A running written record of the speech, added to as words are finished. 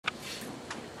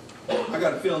I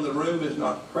got a feeling the room is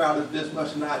not crowded this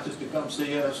much tonight just to come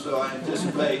see us, so I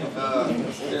anticipate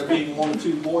there being 1 or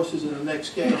 2 voices in the next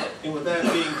case. And with that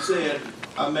being said,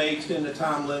 I may extend the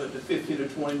time limit to 15 to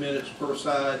 20 minutes per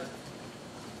side.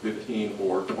 15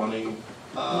 or 20.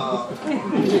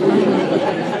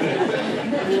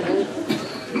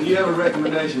 Do you have a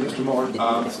recommendation, Mr. Martin?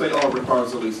 State law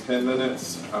requires at least 10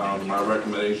 minutes. My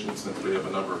recommendation, since we have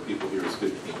a number of people here, is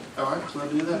 15. All right, so I'll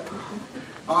do that.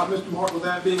 Mr. Martin, with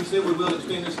that being said, we will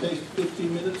extend this case to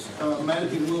 15 minutes.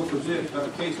 Management will present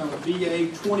case number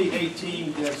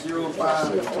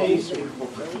VA-2018-05 case.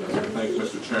 Thank you,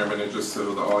 Mr. Chairman. And just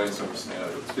so the audience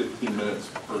understands, it's 15 minutes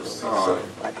per side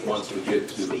once we get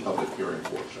to the public hearing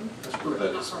portion.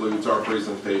 That excludes our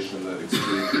presentation, that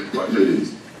excludes the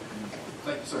questions.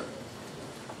 Thank you, sir.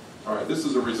 All right, this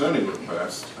is a rezoning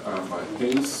request by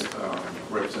Case,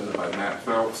 represented by Matt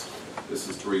Phelps. This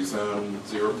is to rezone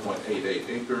 0.88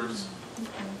 acres. And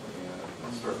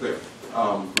let's start there.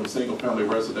 From single-family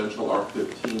residential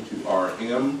R15 to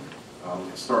RM.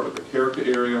 Let's start with the character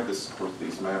area. This, of course,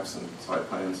 these maps and site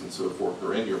plans and so forth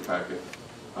are in your packet.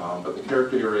 But the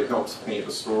character area helps paint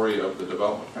a story of the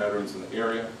development patterns in the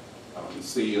area. You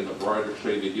see in the brighter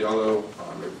shaded yellow,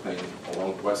 everything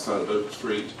along the west side of Oak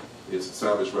Street is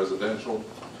established residential.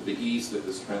 To the east, it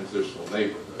is transitional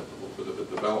neighborhood. A little bit of a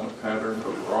development pattern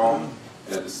overall,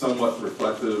 and it's somewhat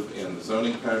reflective in the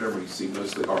zoning pattern, where you see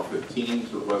mostly R15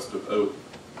 to the west of Oak,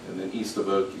 and then east of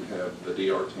Oak you have the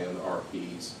DR10, the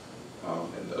RPs,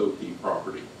 and the OP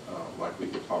property, like we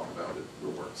could talk about at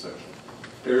your work session.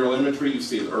 Aerial imagery, you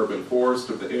see the urban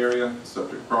forest of the area.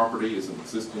 Subject property is an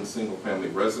existing single-family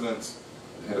residence.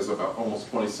 It has about almost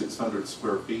 2,600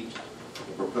 square feet.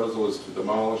 The proposal is to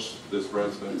demolish this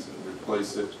residence and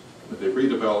replace it with a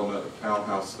redevelopment of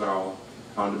townhouse-style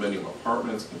condominium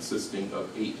apartments consisting of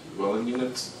 8 dwelling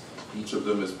units. Each of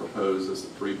them is proposed as a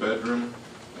 3-bedroom,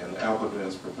 and the applicant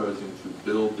is proposing to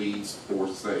build these for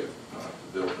sale, to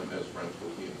build them as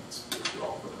rental units, to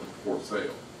offer them for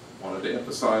sale. Wanted to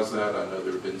emphasize that. I know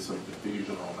there had been some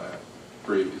confusion on that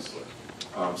previously.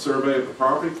 Survey of the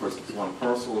property, of course, it's one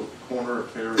parcel at the corner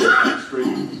of Terrace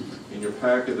Street. In your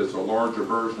packet is a larger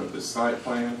version of this site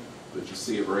plan, but you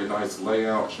see a very nice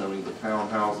layout showing the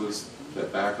townhouses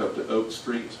that back up to Oak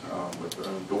Street with their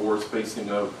own doors facing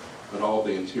Oak, but all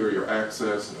the interior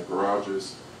access and the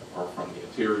garages are from the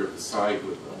interior of the site,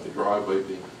 with the only driveway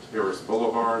being Terrace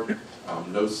Boulevard.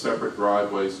 No separate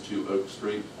driveways to Oak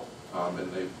Street,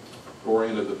 and they've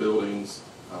oriented the buildings,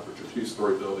 which are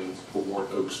 2-story buildings, toward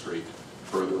Oak Street,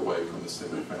 further away from the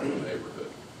single-family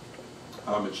neighborhood.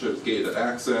 It shows gated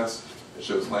access, it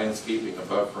shows landscaping, a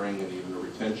buffering, and even a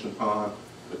retention pond.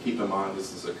 But keep in mind,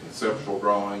 this is a conceptual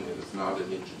drawing. It is not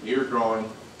an engineer drawing,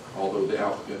 although the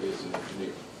applicant is an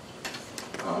engineer.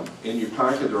 In your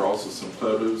packet, there are also some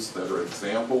photos that are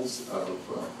examples of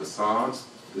facades.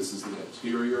 This is the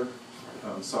interior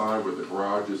side where the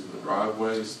garages and the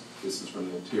driveways. This is from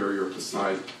the interior of the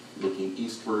site looking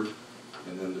eastward,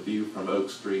 and then the view from Oak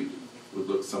Street would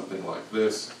look something like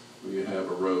this, where you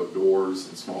have a row of doors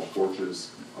and small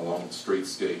porches along the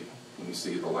streetscape, and you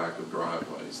see the lack of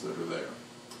driveways that are there.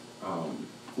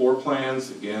 Floor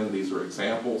plans, again, these are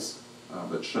examples,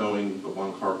 but showing the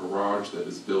 1-car garage that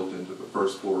is built into the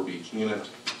first floor of each unit,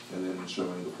 and then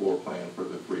showing the floor plan for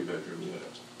the 3-bedroom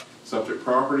unit. Subject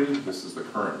property, this is the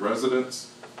current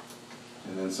residence.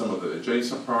 And then some of the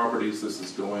adjacent properties, this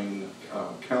is going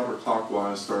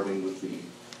counterclockwise, starting with the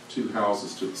 2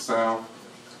 houses to the south.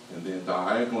 And then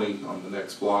diagonally on the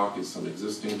next block is some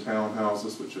existing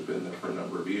townhouses, which have been there for a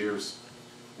number of years.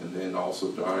 And then also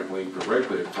diagonally,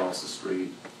 directly across the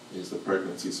street, is the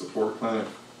pregnancy support clinic.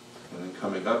 And then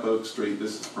coming up Oak Street,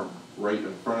 this is from right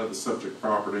in front of the subject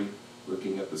property,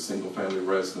 looking at the single-family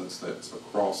residence that's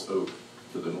across Oak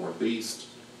to the northeast.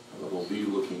 A little view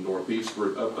looking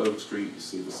northeastward up Oak Street, you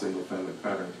see the single-family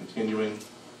pattern continuing.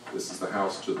 This is the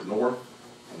house to the north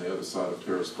on the other side of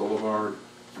Terrace Boulevard,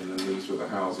 and then these are the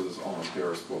houses on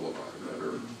Terrace Boulevard that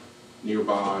are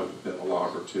nearby within a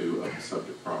block or 2 of the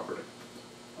subject property.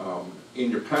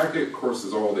 In your packet, of course,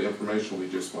 is all the information we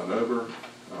just went over.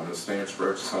 The standards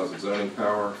for exercise of zoning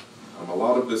power. A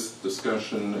lot of this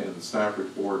discussion in the staff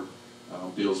report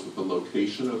deals with the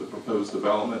location of the proposed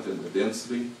development and the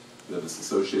density that is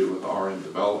associated with RM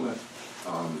development,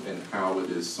 and how it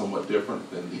is somewhat different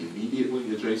than the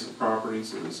immediately adjacent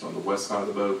properties, at least on the west side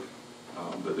of Oak.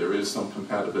 But there is some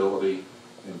compatibility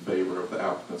in favor of the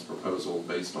applicant's proposal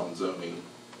based on zoning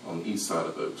on the east side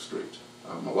of Oak Street.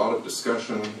 A lot of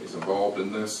discussion is involved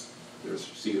in this. You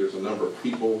see there's a number of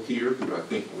people here who I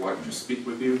think would like to speak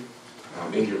with you.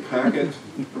 In your packet,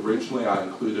 originally I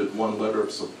included one letter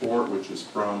of support, which is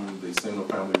from the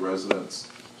single-family residence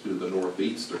to the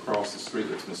northeast across the street.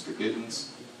 That's Mr.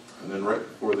 Gittens. And then right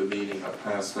before the meeting, I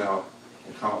passed out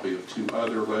a copy of two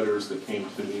other letters that came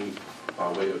to me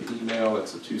by way of email.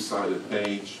 It's a two-sided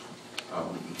page,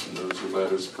 and those are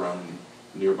letters from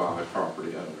nearby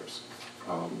property owners.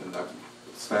 And that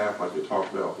staff, like we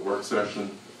talked about at the work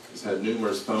session, has had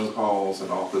numerous phone calls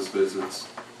and office visits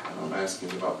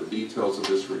asking about the details of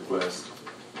this request,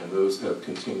 and those have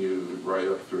continued right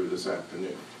up through this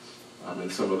afternoon.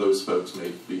 And some of those folks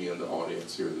may be in the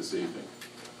audience here this evening.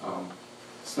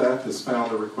 Staff has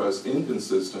found the request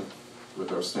inconsistent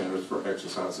with our standards for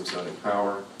exercise of zoning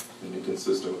power and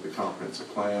inconsistent with the comprehensive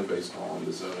plan based on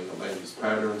the zoning and land use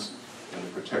patterns and the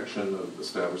protection of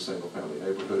established single-family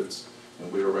neighborhoods,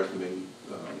 and we are recommending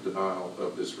denial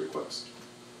of this request.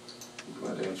 I'm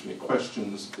glad to answer any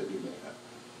questions that you may have.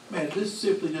 Man, is this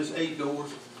simply just 8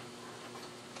 doors?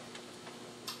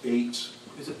 Is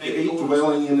it eight doors?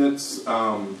 dwelling units,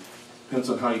 depends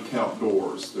on how you count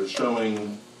doors. They're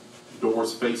showing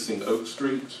doors facing Oak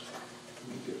Street.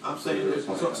 I'm saying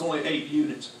it's only 8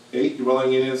 units. 8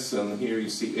 dwelling units, and here you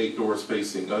see 8 doors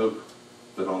facing Oak,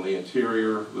 but on the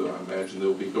interior, I imagine there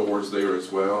will be doors there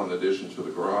as well, in addition to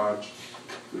the garage,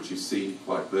 which you see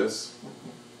like this.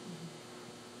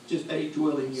 Just 8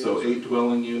 dwelling units. So 8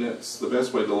 dwelling units. The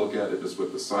best way to look at it is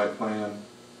with the site plan,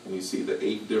 and you see the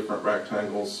 8 different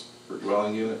rectangles for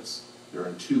dwelling units. They're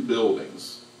in 2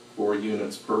 buildings, 4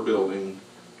 units per building,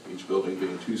 each building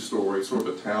being 2-story, sort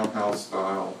of a townhouse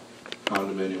style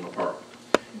condominium apartment.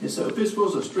 And so if this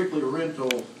was a strictly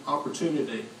rental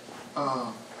opportunity,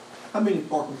 how many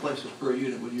parking places per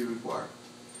unit would you require?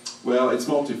 Well, it's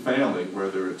multifamily,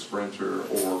 whether it's renter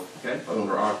or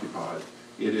owner occupied.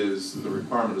 It is, the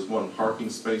requirement is 1 parking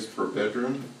space per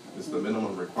bedroom is the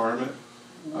minimum requirement.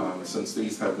 Since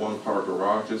these have 1-car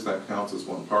garages, that counts as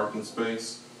 1 parking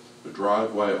space. The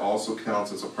driveway also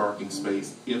counts as a parking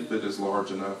space if it is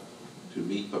large enough to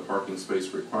meet the parking space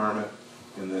requirement,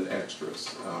 and then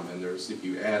extras. And there's, if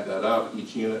you add that up,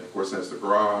 each unit, of course, has the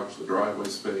garage, the driveway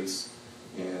space,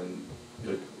 and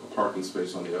a parking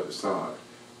space on the other side.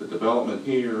 The development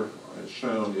here, as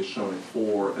shown, is showing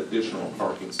 4 additional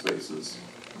parking spaces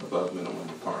above minimum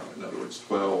requirement. In other words,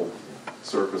 12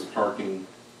 surface parking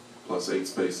plus 8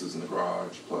 spaces in the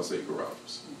garage plus 8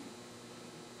 garages.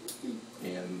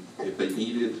 And if they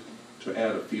needed to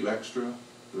add a few extra,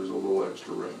 there's a little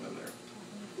extra room in there.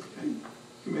 Okay.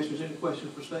 Commissioners, any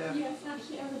questions for staff? Yes,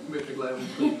 actually, I would. Commissioner Glavin,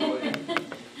 please go ahead.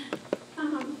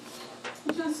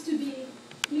 Just to be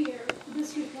clear,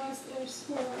 this request is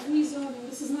for rezoning.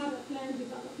 This is not a planned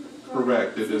development.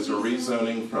 Correct. It is a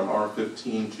rezoning from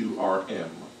R15 to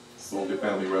RM,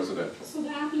 multifamily residential. So the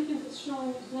applicant is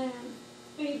showing a plan,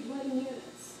 8 dwelling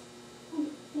units,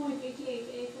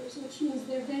 0.88 acres, which means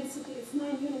their density is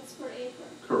 9 units per acre.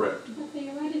 Correct. But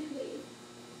theoretically,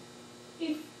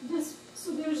 if this,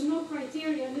 so there's no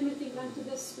criteria limiting them to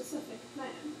this specific plan.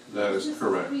 That is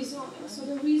correct. This is rezoning. So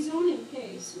the rezoning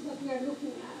case that we are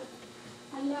looking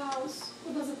at allows,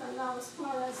 what does it allow as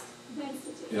far as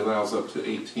density? It allows up to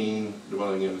 18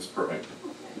 dwelling units per acre.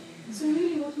 Okay. So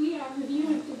really what we are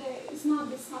reviewing today is not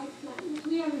the site plan. What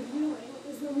we are reviewing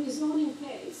is the rezoning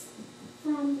case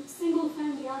from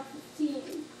single-family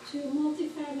R15 to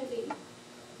multifamily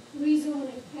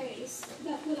rezoning case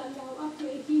that will allow up to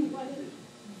 18 dwelling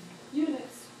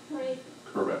units per acre.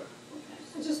 Correct.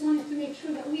 Okay. I just wanted to make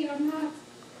sure that we are not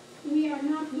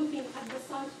looking at the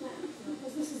site plan,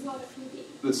 because this is not a PD.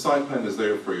 The site plan is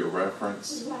there for your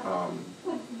reference.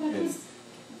 Exactly.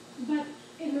 But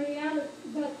in reality,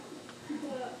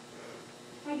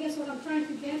 I guess what I'm trying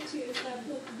to get to is that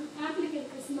the applicant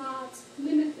is not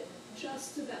limited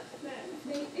just to that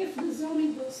plan. If the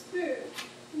zoning goes through,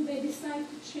 they decide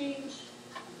to change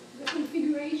the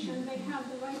configuration, they have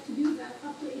the right to do that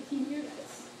up to 18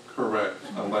 units. Correct,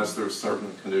 unless there's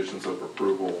certain conditions of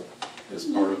approval as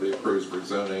part of the approved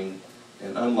rezoning.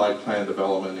 And unlike plan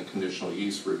development and conditional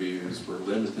use reviews, we're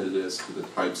limited as to the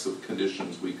types of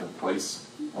conditions we can place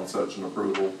on such an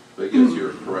approval. But yes,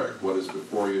 you're correct. What is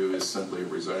before you is simply a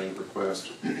rezoning request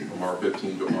from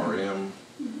R15 to RM.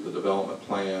 The development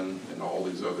plan and all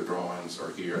these other drawings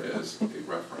are here as a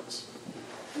reference.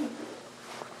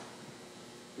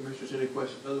 Commissioners, any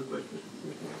questions? Other questions?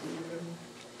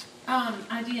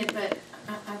 I did, but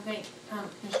I think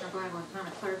Commissioner Gladwin kind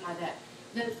of clarified that.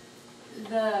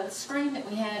 The screen that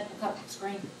we had, a couple of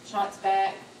screenshots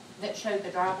back that showed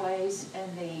the driveways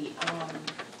and the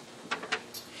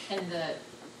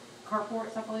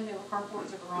carports, I believe they were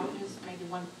carports or garages, maybe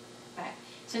one back.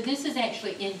 So this is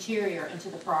actually interior into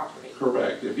the property.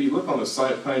 Correct. If you look on the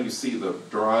site plan, you see the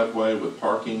driveway with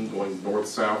parking going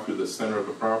north-south through the center of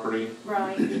the property.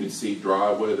 Right. And you see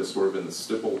driveway that's sort of in the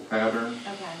stipple pattern.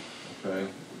 Okay.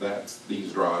 Okay, that's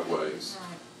these driveways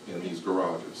Right. and these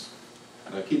garages.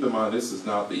 Now keep in mind, this is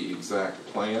not the exact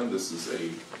plan. This is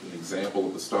an example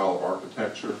of the style of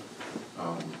architecture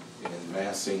and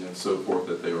massing and so forth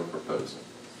that they are proposing.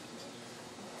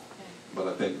 Okay. But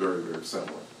I think very, very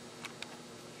similar.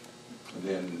 And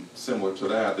then similar to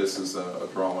that, this is a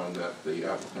drawing that the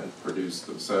applicant produced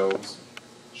themselves,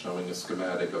 showing a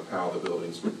schematic of how the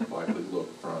buildings would likely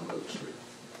look from Oak Street.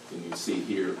 And you see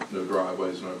here, no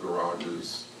driveways, no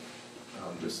garages,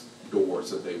 just doors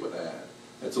that they would add.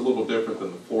 It's a little different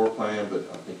than the floor plan, but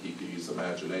I think you could use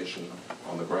imagination.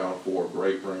 On the ground floor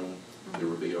great room, there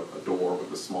would be a door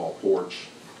with a small porch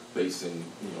facing,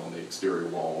 on the exterior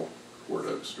wall toward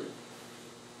Oak Street.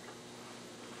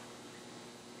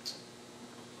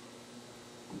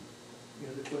 Any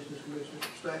other questions, Commissioners,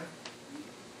 for staff?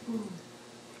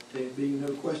 There being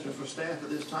no questions for staff at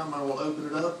this time, I will open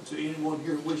it up to anyone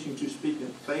here wishing to speak in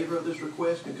favor of this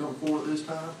request can come forward at this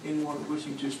time. Anyone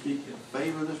wishing to speak in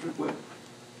favor of this request?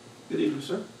 Good evening,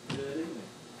 sir. Good evening.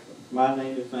 My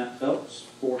name is Matt Phelps,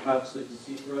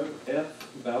 4560 F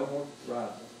Valdosta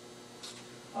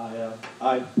Drive.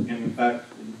 I am in fact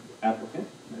the applicant,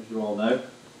 as you all know,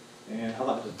 and I'd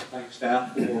like to thank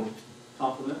staff for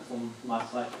compliments on my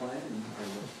site plan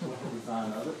and the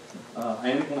design of it. I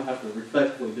am going to have to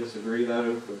respectfully disagree,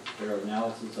 though, with their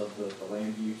analysis of the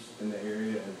land use in the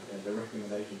area and their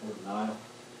recommendation for denial.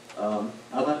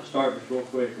 I'd like to start just real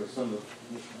quick with some of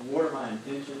what are my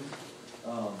intentions.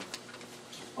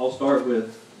 I'll start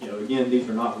with, again, these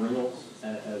are not rentals,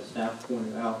 as staff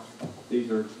pointed out. These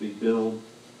are to be built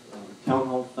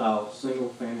townhome-style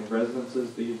single-family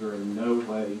residences. These are in no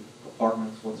way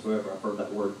apartments whatsoever. I've heard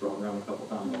that word thrown around a couple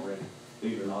times already.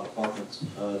 These are not apartments.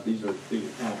 These are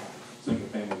townhomes,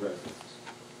 single-family residences.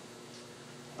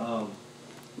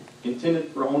 Intended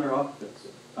for owner occupancy.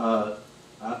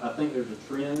 I think there's a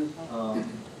trend.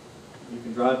 You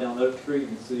can drive down Oak Street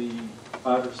and see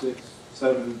 5 or 6,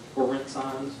 7 for rent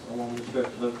signs along the stretch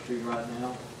of Oak Street right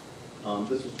now.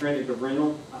 This is trending to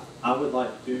rental. I would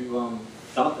like to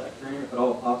stop that trend if at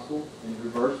all possible and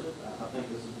reverse it. I think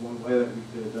this is one way that we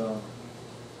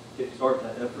could start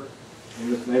that effort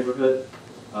in this neighborhood.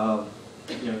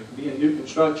 Being new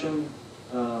construction,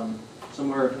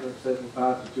 somewhere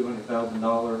 $175,000 to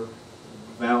 $200,000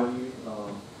 value.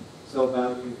 Sell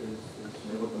value is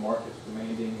what the market's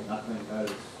demanding, and I think that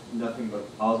is nothing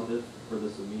but positive for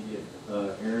this immediate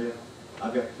area.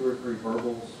 I've got 2 or 3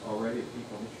 verbals already of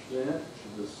people interested in it.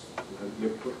 Should this be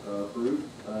approved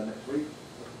next week?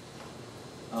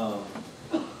 I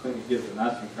think it gives a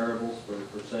nice comparables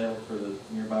for sales for the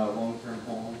nearby long-term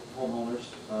homeowners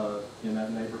in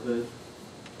that neighborhood.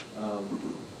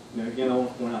 Again, I want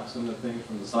to point out some of the things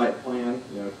from the site plan.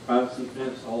 Privacy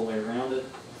fence all the way around it,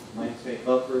 landscape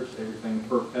buffers, everything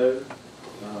per code,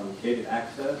 gated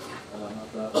access.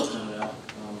 Not that I pointed out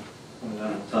on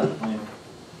the site plan.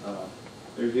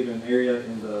 There's even an area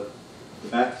in the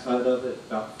back side of it,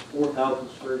 about 4,000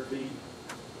 square feet,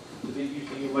 to be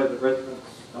used any way the residents,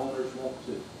 owners want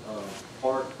to.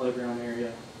 Park, playground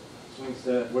area, swing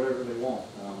set, whatever they want.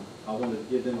 I wanted to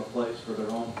give them a place for their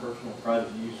own personal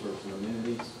private use or some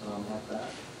amenities like that.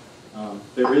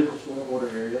 There is a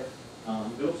stormwater area.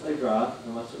 It'll stay dry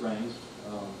unless it rains,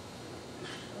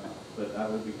 but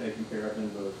that will be taken care of in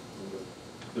the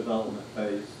development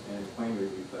phase and plan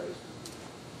review phase.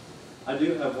 I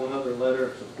do have one other letter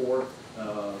of support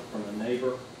from a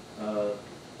neighbor,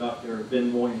 Dr.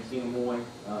 Ben Moy and Tina Moy.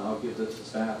 I'll give this to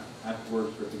staff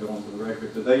afterwards for it to go onto the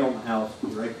record. But they own the house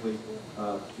directly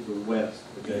to the west,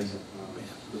 adjacent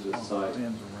to this site. I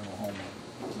think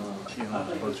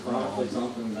it's honestly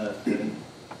something that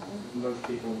most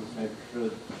people in this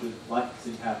neighborhood should like to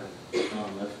see happen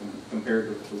as compared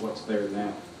to what's there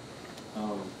now.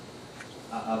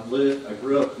 I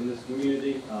grew up in this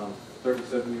community,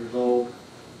 37 years old,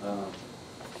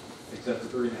 except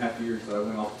for 3.5 years that I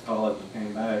went off to college and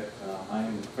came back. I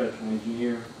am a professional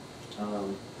engineer,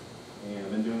 and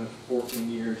I've been doing this for 14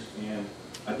 years. And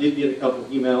I did get a couple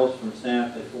emails from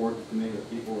staff that forwarded to me that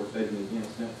people were stating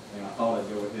against it, and I thought I'd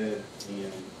go ahead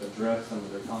and address some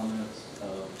of their comments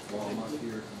while I'm up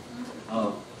here.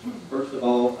 First of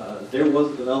all, there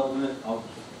was a development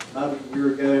about a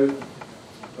year ago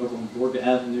over on Georgia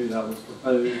Avenue that was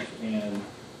proposed, and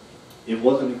it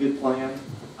wasn't a good plan.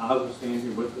 I will stand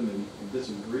here with them and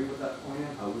disagree with that plan.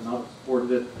 I would not have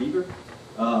supported it either.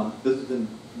 This is in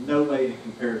no way in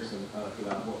comparison to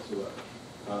that whatsoever.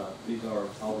 These are,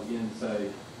 I'll again say,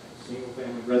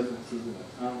 single-family residences in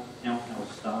a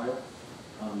townhouse style.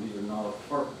 These are not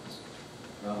apartments.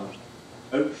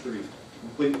 Oak Street,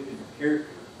 completely different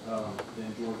character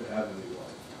than Georgia Avenue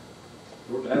was.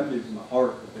 Georgia Avenue is in the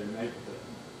heart of their neighborhood.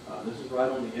 This is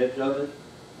right on the edge of it,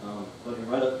 looking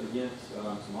right up against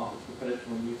some office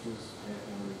professional uses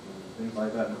and things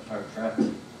like that, much higher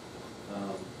traffic.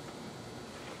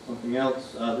 Something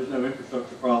else, there's no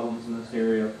infrastructure problems in this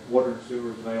area. Water and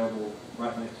sewer is available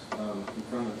right next in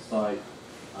front of the site.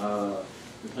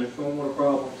 There's no stormwater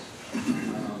problems.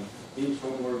 Any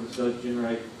stormwater that does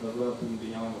generate above and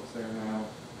beyond what's there now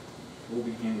will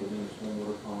be handled in the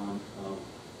stormwater pond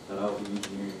that I'll be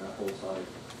engineering that whole site.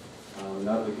 And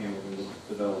that'll be handled in the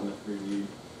development review.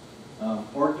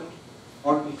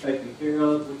 Parking is taken care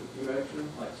of with a few extra,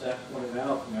 like staff pointed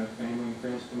out, you know, family and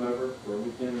friends come over for a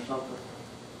weekend or something.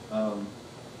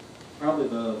 Probably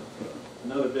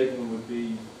another big one would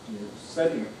be, you know,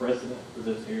 setting a precedent for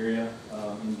this area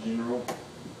in general.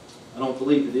 I don't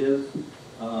believe it is.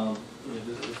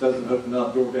 This doesn't open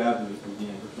up Georgia Avenue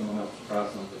again for someone else to try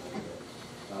something like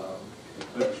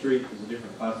this. Oak Street is a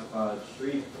different classified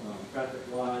street,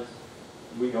 traffic-wise.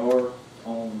 We are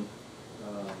on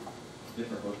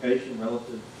different location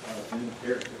relative in the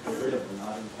character area. We're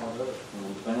not in part of it, we're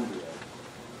on the boundary of it.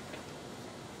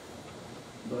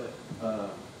 But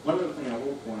one other thing I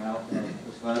will point out,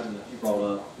 this last one that you brought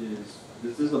up, is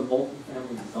this is a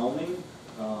multifamily zoning.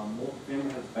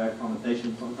 Multifamily has a bad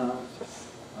connotation sometimes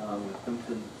when it comes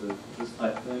to this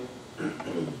type of thing.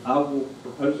 I will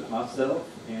propose it myself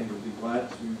and would be glad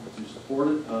to support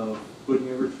it of putting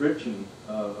a restriction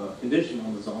of a condition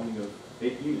on the zoning of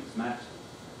 8 units max.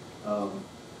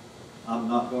 I'm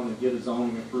not going to get a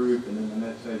zoning approved and then the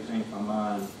next day change my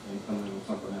mind and come in with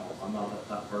something else. I'm not that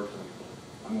type of person.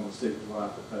 I'm going to stick with what I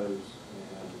propose,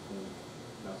 and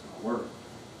that's my word.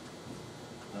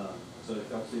 So if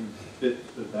y'all see fit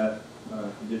to put that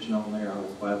condition on there, I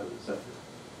will gladly accept it.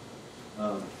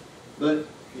 But,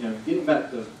 you know, getting back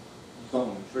to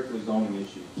zoning, strictly zoning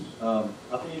issues,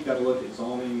 I think you've got to look at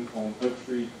zoning on Oak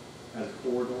Street as a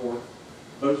corridor.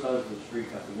 Both sides of the street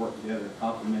have to work together and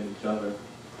complement each other.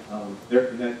 They're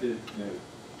connected, you know,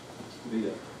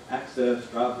 via access,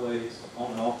 driveways,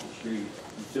 on and off the street,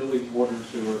 utilities, water and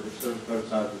sewer that serve both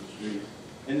sides of the street.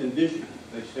 And then visually,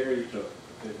 they stare at each other.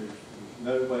 There's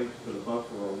no way to put a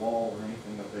buffer or a wall or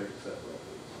anything up there to separate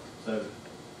these. So,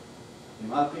 in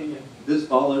my opinion, this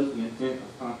follows the intent of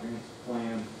the comprehensive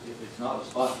plan. It's not a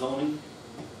spot zoning.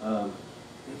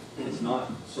 It's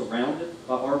not surrounded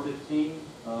by R15.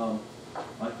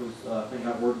 Like was, I think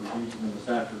that word was used in the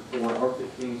staff report.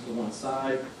 R15 is to one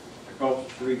side. Across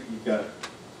the street, you've got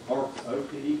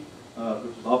OP,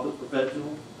 which is office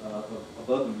professional,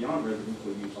 above and beyond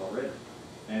residential use already.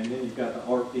 And then you've got the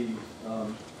RP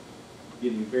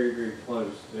getting very, very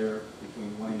close there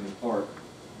between Wayne and Park.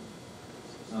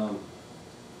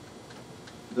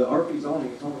 The RP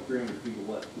zoning is only 300 feet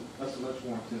away. That's a much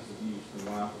more intensive use than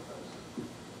what I'm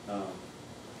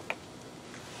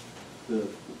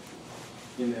proposing.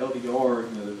 In the LDR,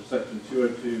 you know, there's a section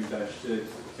 202-6.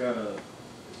 It's got a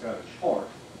chart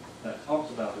that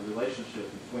talks about the relationship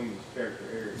between these character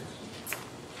areas.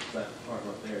 That part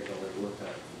right there, y'all already looked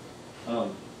at.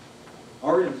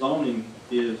 RM zoning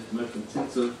is the most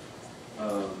intensive,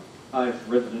 highest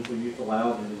residential use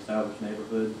allowed in the established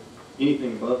neighborhood.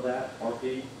 Anything above that, RP,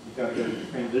 you've got to go to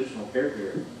the transitional character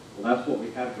area. Well, that's what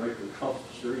we have directly across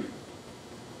the street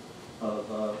of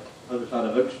other side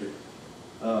of Oak Street.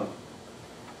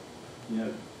 You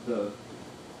know,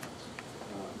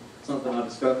 something I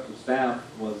discussed with staff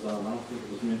was, I don't think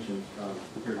it was mentioned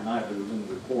here tonight, but it was in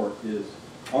the report, is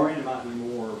RN might be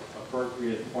more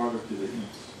appropriate farther to the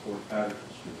east towards Patterson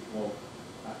Street. Well,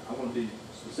 I want to be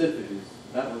specific, is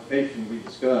that location we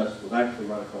discussed was actually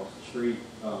right across the street,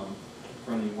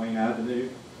 fronting Wayne Avenue,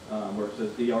 where it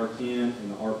says DR10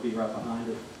 and the RP right behind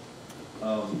it.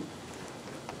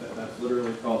 That's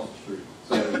literally across the street.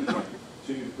 So 200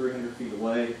 to 300 feet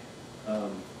away.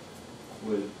 I'm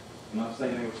not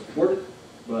saying they were supported,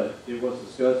 but it was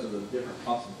discussed as a different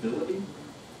possibility.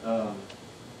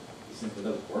 It simply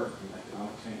doesn't work from an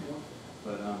economic standpoint.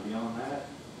 But beyond that,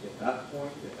 at that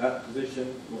point, if that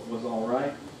position was all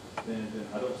right, then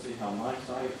I don't see how my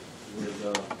site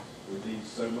would be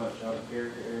so much out of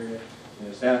character area.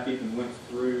 And the staff even went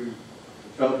through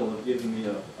the trouble of giving me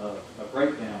a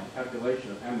breakdown,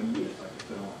 calculation of how many units I could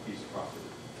put on a piece of property.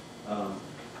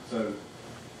 So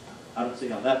I don't see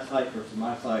how that site versus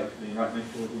my site being right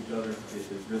next to each other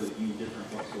is really any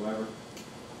different whatsoever.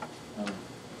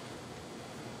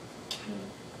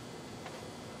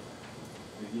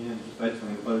 Again, just basically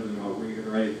in closing, I'll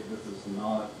reiterate that this is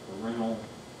not a rental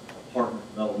apartment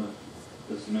development.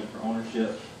 This is meant for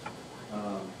ownership,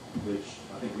 which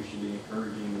I think we should be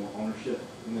encouraging more ownership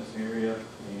in this area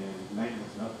and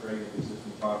maintenance and upgrade of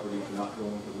existing properties, not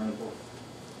going to rental.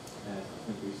 And I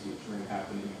think we see a trend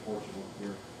happening unfortunately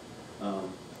here.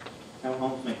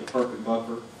 Townhomes make a perfect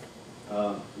buffer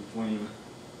between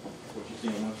what you see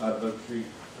on one side of Oak Street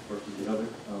versus the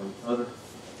other.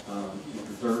 You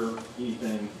preserve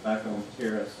anything back on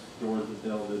Terrace, Georgia,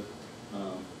 Delta,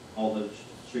 all those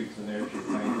streets in there should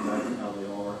remain exactly how they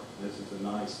are. This is a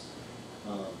nice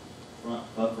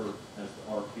front buffer as the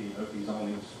RP and OP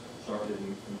zonings started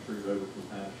and improved over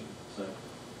compassion. So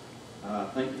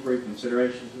thank you for your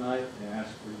consideration tonight and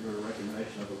ask for your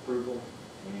recommendation of approval.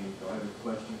 And if you have any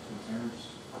questions, concerns,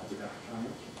 I'll be happy to chime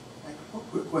in. One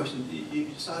quick question, you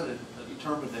decided,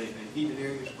 determined a heated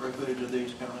area square footage of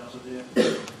these townhouses yet?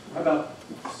 About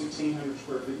 1,600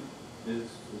 square feet is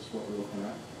what we're looking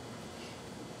at.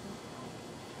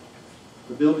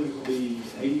 The buildings will be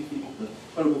 80 feet, the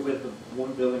total width of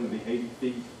one building will be 80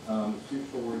 feet,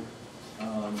 two-story.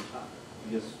 I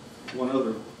guess one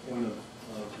other point of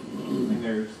thing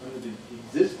there is under the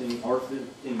existing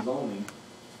R15 zoning,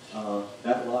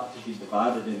 that lot could be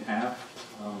divided in half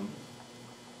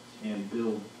and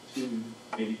build two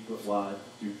 80-foot wide,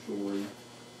 two-story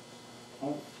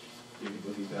homes. You would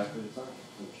look exactly the same.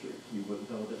 I'm sure you wouldn't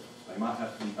tell the difference. They might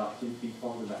have to be about 10 feet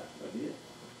farther back. That'd be it.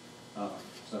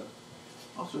 So.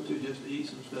 Also, too, just to eat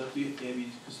some stuff, have you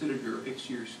considered your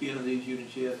exterior skin of these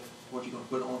units yet? What you're going to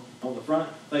put on? On the front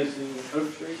facing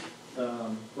Oak Street,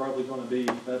 probably going to be,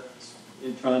 that's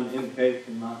in trying to indicate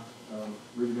in my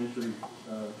rudimentary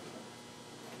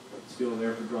skill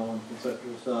there for drawing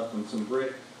conceptual stuff, and some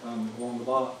brick along the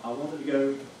bottom. I wanted to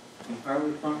go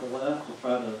entirely front to left to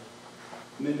try to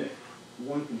mimic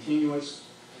one continuous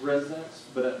residence,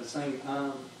 but at the same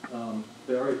time,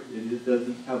 it does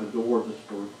have a door just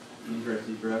for ingress,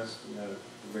 egress,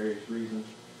 for various reasons.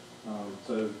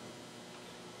 So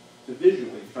to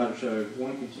visually try to show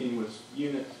one continuous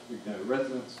unit,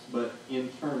 residence, but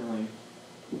internally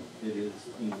it is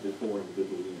four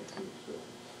individual units in the building.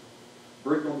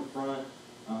 Brick on the front,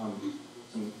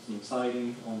 some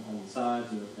siding on the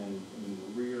sides and in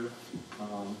the rear.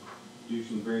 Do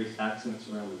some various accents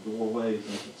around the doorways,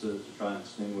 entrances to try and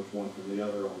distinguish one from the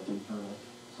other on the internal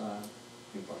side,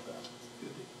 things like that.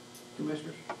 Good.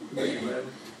 Commissioners? Commissioner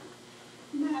Bradley?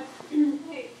 Matt,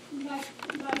 hey, like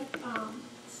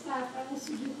staff, I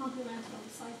also do compliment on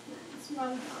the site plan. It's well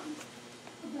done.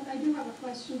 But I do have a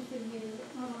question for you.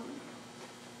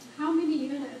 How many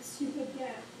units you could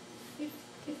get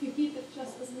if you keep it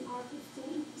just as an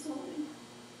R15 zoning?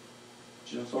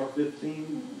 Just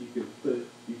R15, you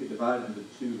could divide it into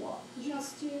two lots.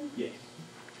 Just two? Yes.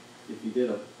 If you did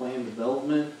a planned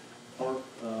development,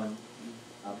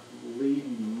 I believe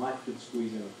you might could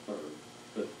squeeze in a third,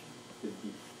 but it'd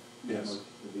be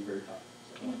very tight.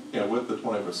 So. Yeah, with the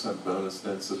 20% bonus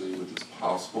density, which is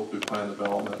possible through planned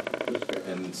development,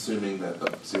 and assuming that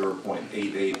the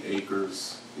 0.88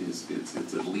 acres it's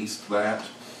at least that,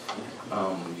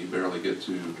 you barely get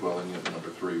to dwelling unit number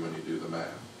 3 when you do the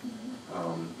math.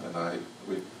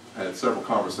 We've had several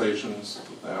conversations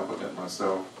with the applicant and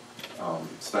myself.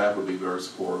 Staff would be very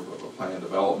supportive of a planned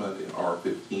development in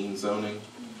R15 zoning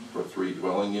for 3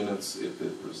 dwelling units if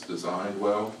it was designed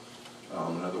well.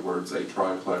 In other words, a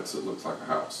triplex that looks like a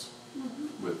house.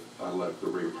 I left the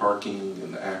rear parking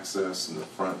and the access and the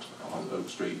front on Oak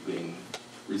Street being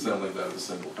resembling that of a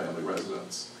single-family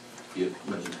residence, yet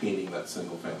maintaining that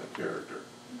single-family character.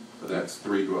 But that's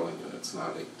 3 dwelling units,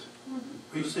 not 8.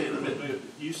 You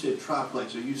said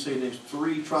triplex. Are you saying there's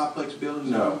 3 triplex buildings?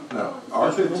 No.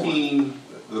 R15,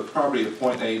 the property of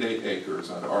 0.88 acres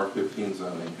under R15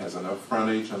 zoning has enough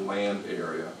frontage and land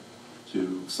area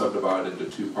to subdivide into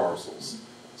 2 parcels.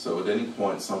 So at any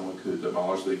point, someone could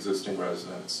demolish the existing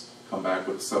residence, come back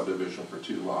with a subdivision for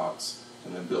 2 lots,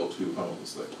 and then build 2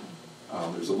 homes there.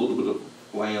 There's a little bit of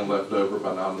land left over,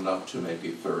 but not enough to make a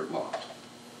 3rd lot.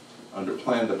 Under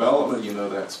planned development,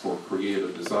 that's for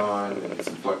creative design and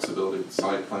some flexibility with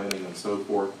site planning and so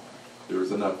forth.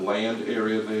 There's enough land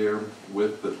area there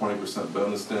with the 20%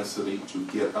 bonus density to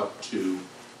get up to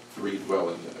 3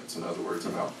 dwelling units. In other words,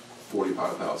 about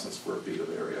 45,000 square feet of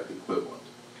area equivalent.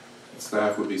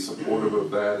 Staff would be supportive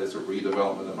of that as a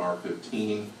redevelopment in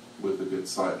R15 with a good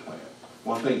site plan.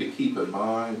 One thing to keep in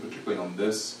mind, particularly on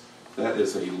this, that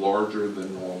is a larger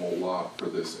than normal lot for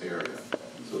this area.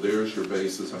 So there's your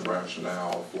basis and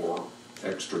rationale for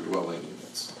extra dwelling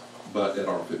units, but at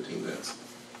R15 density.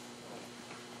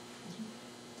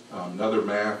 Another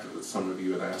math that some of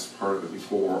you had asked part of it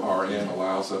before, RN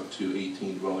allows up to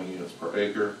 18 dwelling units per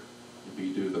acre. If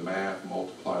you do the math,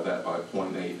 multiply that by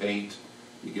 0.88,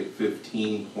 you get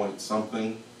 15 point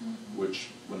something, which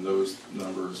when those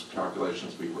numbers,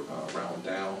 calculations, we round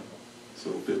down.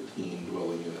 So 15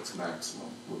 dwelling units maximum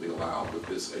will be allowed with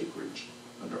this acreage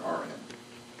under RM.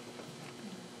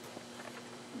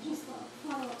 Just a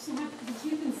follow-up. So did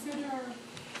you consider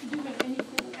doing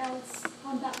anything else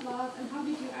on that lot? And how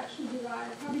did you actually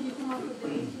derive? How did you come up with the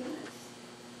 8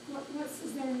 units?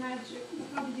 Is there magic?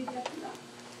 How did you get to that?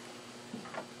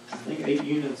 I think 8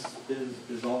 units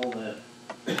is all that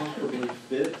comfortably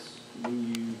fits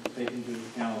when you take into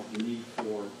account the need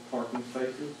for parking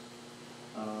spaces,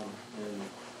 and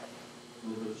a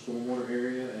little bit of stormwater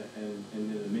area and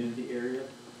then amenity area.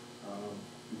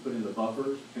 You put in the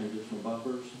buffers, transitional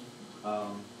buffers.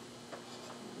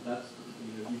 That's,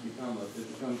 you know,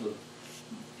 it becomes a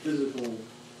physical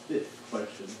fit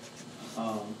question.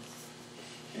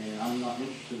 And I'm not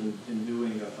interested in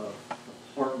doing a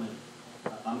apartment.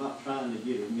 I'm not trying to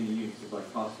get as many units as I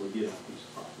possibly get on a piece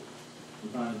of property. I'm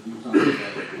trying to do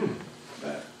something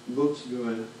that looks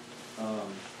good.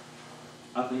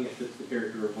 I think it fits the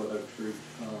character of what Oak Street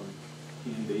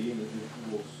can be, and it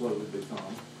will slowly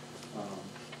become.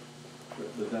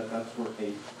 But that's where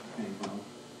 8 came from.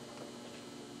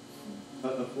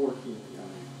 But of course, you know,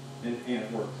 and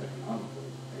it works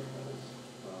economically.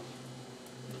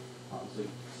 Obviously,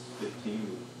 15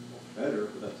 would be better,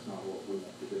 but that's not what we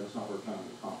want to do. That's not what we're trying to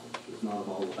accomplish. It's not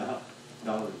all about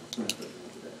dollars and cents at the end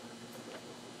of the day.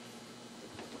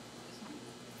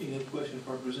 Any other questions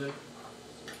for our presenter?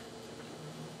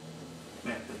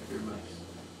 Matt, thank you very much.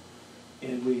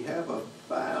 And we have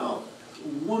about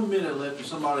 1 minute left. If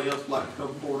somebody else would like to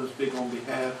come forward and speak on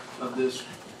behalf of this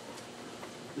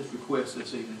request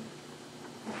this evening.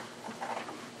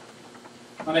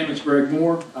 My name is Greg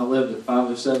Moore. I live at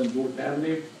 507 Georgia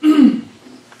Avenue.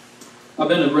 I've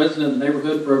been a resident of the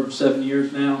neighborhood for over 7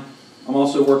 years now. I'm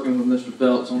also working with Mr.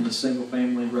 Phelps on this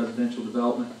single-family residential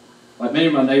development. Like many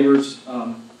of my neighbors,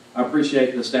 I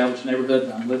appreciate the established neighborhood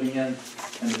that I'm living in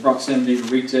and the proximity to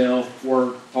retail,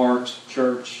 work, parks,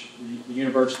 church, the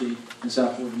university, and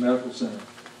South Georgia Medical Center.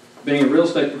 Being a real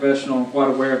estate professional, I'm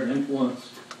quite aware of the influence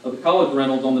of the college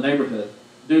rentals on the neighborhood.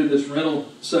 Due to this rental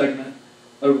segment,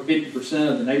 over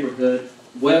 50% of the neighborhood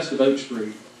west of Oak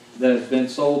Street that has been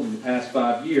sold in the past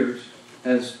 5 years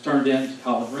has turned into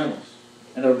college rentals.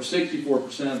 And over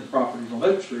 64% of the properties on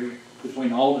Oak Street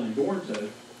between Alden and Dornto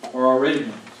are already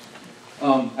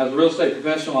rentals. As a real estate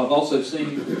professional, I've also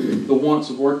seen the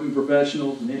wants of working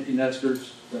professionals and empty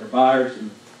nesters that are buyers,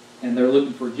 and they're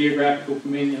looking for geographical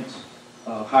convenience,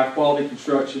 high quality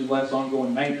construction, less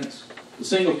ongoing maintenance. The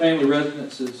single family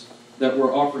residences that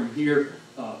we're offering here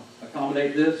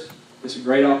accommodate this. It's a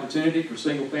great opportunity for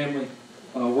single family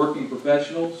working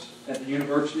professionals at the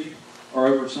university or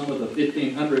over some of the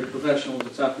 1,500 professionals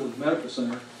at South Georgia Medical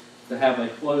Center to have a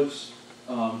close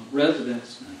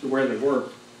residence to where they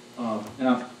work.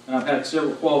 And I've had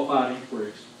several qualified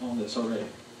inquiries on this already.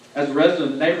 As a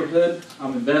resident of the neighborhood,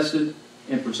 I'm invested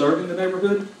in preserving the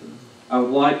neighborhood. I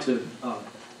would like to,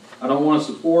 I don't want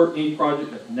to support any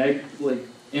project that negatively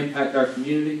impact our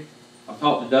community. I've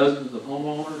talked to dozens of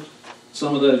homeowners.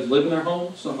 Some of those live in their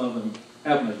homes, some of them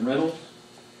have them as rentals.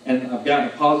 And I've gotten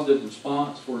a positive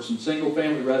response for some single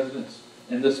family residents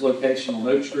in this location on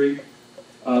Oak Street.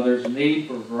 There's a need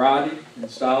for variety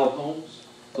and style of homes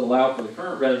to allow for the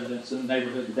current residents in the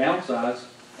neighborhood to downsize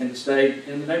and to stay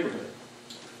in the neighborhood.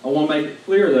 I want to make it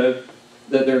clear, though,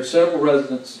 that there are several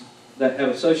residents that have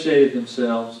associated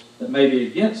themselves that may be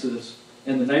against this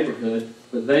in the neighborhood,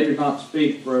 but they do not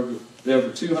speak for the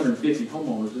over 250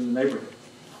 homeowners in the neighborhood.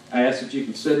 I ask that you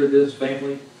consider this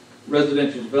family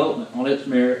residential development on its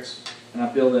merits, and I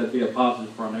feel that it'd be a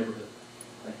positive for our neighborhood.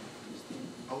 Thank you.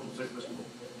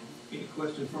 Any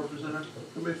questions for our presenter,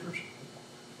 commissioners?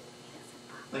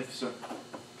 Thank you, sir.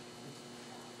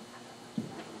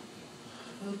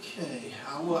 Okay,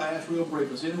 I will ask real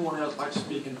briefly, does anyone else like to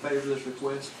speak in favor of this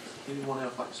request? Anyone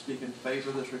else like to speak in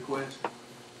favor of this request?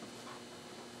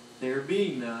 There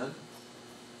being none,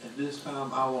 at this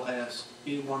time I will ask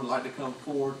anyone who would like to come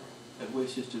forward that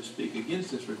wishes to speak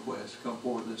against this request to come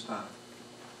forward this time.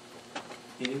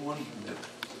 Anyone? No.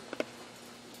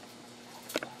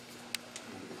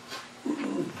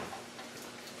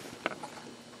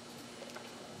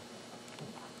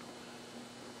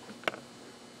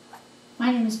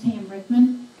 My name is Pam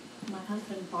Rickman. My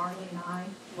husband Barney and I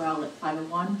dwell at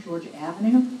 501 Georgia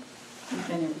Avenue. We've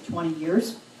been there for 20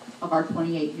 years, of our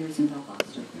 28 years in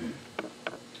Valdosta.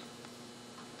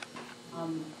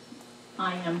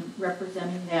 I am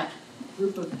representing that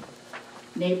group of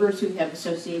neighbors who have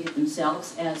associated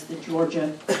themselves as the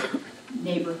Georgia Park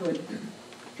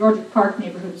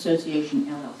Neighborhood Association,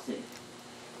 LLC.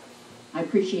 I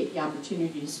appreciate the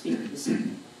opportunity to speak this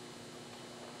evening.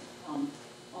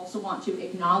 Also want to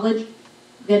acknowledge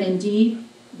that indeed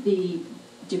the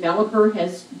developer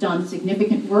has done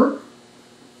significant work,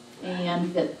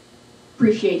 and that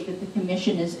appreciate that the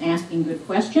commission is asking good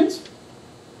questions,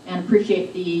 and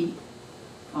appreciate the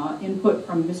input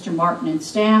from Mr. Martin and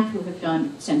staff, who have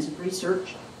done extensive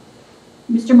research.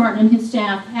 Mr. Martin and his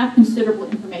staff have considerable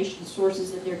information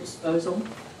sources at their disposal,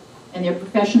 and they're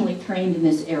professionally trained in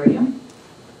this area.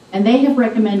 And they have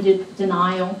recommended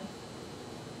denial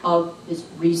of this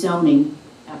rezoning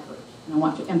effort. And I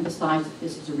want to emphasize that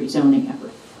this is a rezoning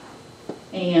effort.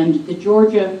 And the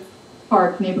Georgia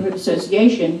Park Neighborhood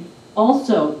Association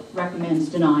also recommends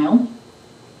denial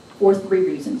for 3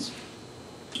 reasons.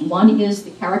 One is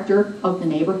the character of the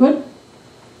neighborhood,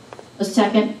 a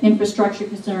second, infrastructure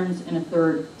concerns, and a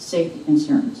third, safety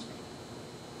concerns.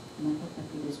 And I hope that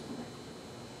is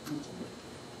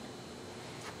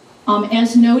correct.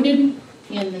 As noted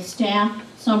in the staff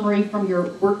summary from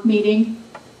your work meeting,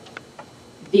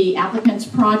 the applicant's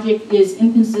project is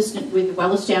inconsistent with the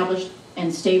well-established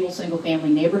and stable single-family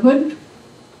neighborhood,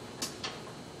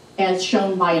 as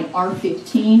shown by an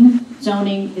R15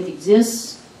 zoning that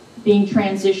exists being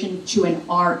transitioned to an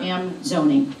RM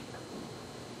zoning.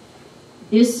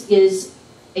 This is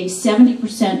a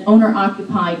 70%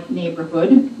 owner-occupied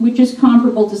neighborhood, which is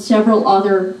comparable to several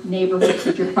other neighborhoods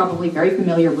that you're probably very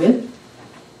familiar with.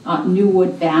 New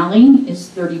Wood Valley is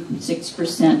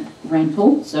 36%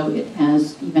 rental, so it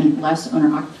has even less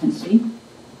owner occupancy.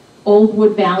 Old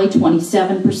Wood Valley,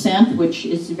 27%, which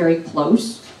is very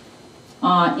close.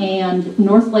 And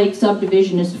North Lake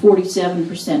subdivision is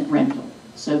 47% rental,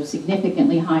 so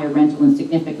significantly higher rental and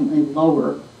significantly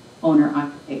lower owner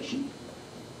occupation.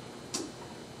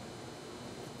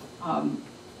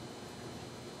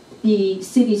 The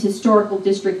city's historical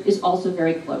district is also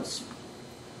very close.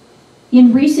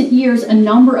 In recent years, a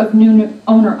number of new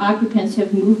owner occupants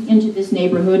have moved into this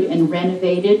neighborhood and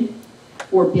renovated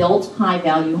or built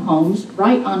high-value homes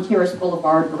right on Terrace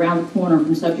Boulevard. Around the corner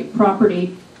from subject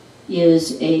property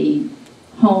is a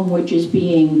home which is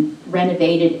being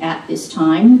renovated at this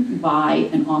time by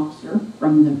an officer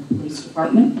from the police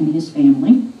department and his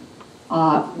family.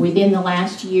 Within the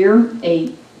last year,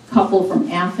 a couple from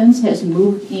Athens has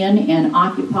moved in and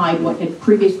occupied what had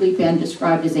previously been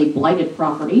described as a blighted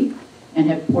property, and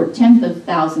have poured tens of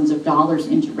thousands of dollars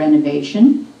into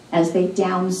renovation as they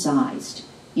downsized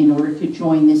in order to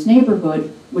join this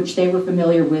neighborhood, which they were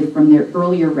familiar with from their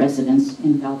earlier residence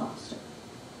in Valdosta.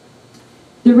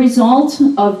 The result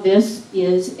of this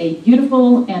is a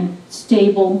beautiful and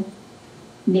stable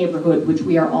neighborhood, which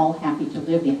we are all happy to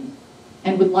live in,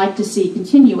 and would like to see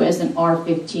continue as an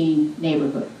R15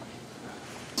 neighborhood.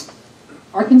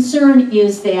 Our concern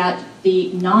is that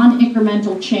the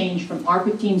non-incremental change from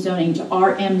R15 zoning to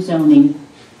RM zoning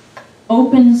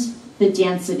opens the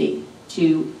density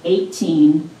to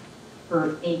 18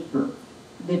 per acre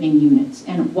living units.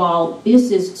 And while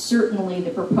this is certainly,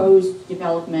 the proposed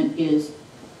development is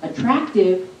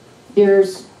attractive,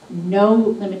 there's no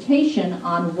limitation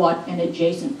on what an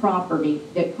adjacent property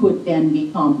that could then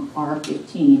become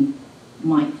R15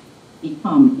 might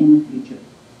become in the future.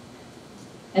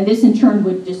 And this in turn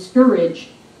would discourage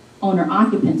owner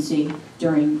occupancy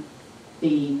during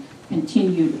the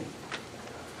continued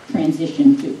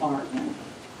transition to RM.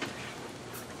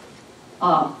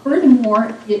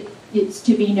 Furthermore, it's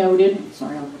to be noted,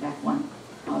 sorry, I'll go back one,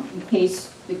 in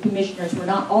case the commissioners were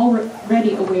not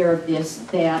already aware of this,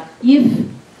 that if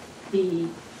the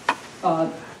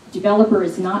developer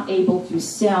is not able to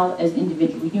sell as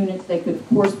individual units, they could of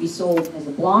course be sold as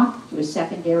a block to a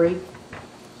secondary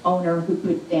owner who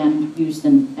could then use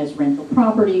them as rental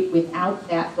property without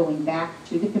that going back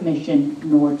to the commission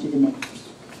nor to the neighbors.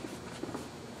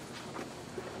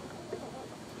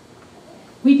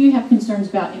 We do have concerns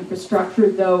about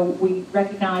infrastructure, though we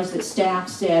recognize that staff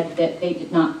said that they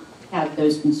did not have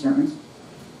those concerns.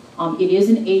 It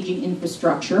is an aging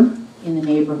infrastructure in the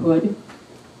neighborhood,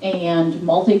 and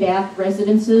multi-bath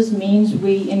residences means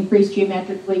we increase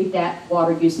geometrically that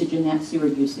water usage and that sewer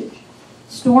usage.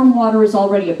 Stormwater is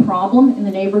already a problem in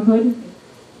the neighborhood.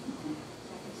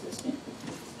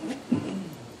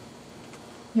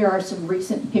 Here are some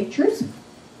recent pictures.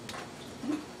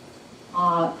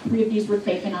 3 of these were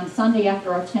taken on Sunday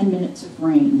after our 10 minutes of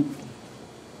rain.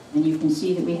 And you can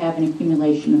see that we have an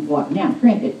accumulation of water. Now,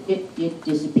 granted, it did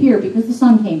disappear because the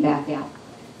sun came back out.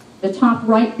 The top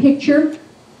right picture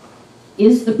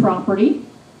is the property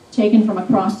taken from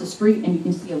across the street, and you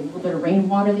can see a little bit of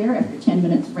rainwater there after 10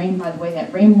 minutes of rain. By the way,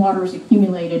 that rainwater is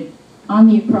accumulated on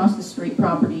the across the street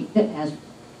property that has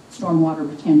stormwater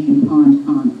retention pond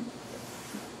on it.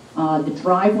 The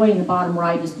driveway in the bottom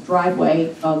right is the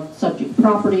driveway of subject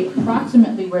property,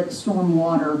 approximately where the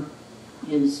stormwater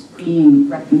is being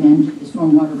recommended, the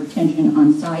stormwater retention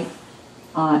on site.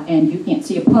 And you can't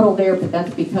see a puddle there, but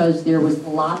that's because there was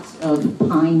lots of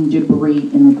pine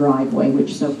debris in the driveway,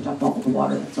 which soaked up all the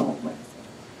water that's all wet.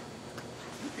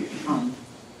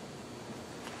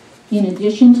 In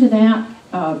addition to that,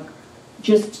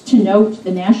 just to note,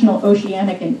 the National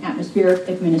Oceanic and Atmospheric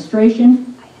Administration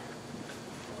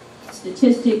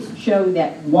statistics show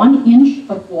that 1 inch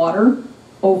of water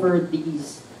over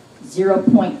these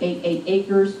 0.88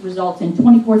 acres results in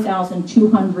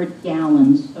 24,200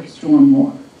 gallons of storm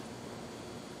water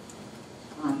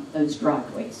on those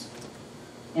driveways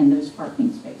and those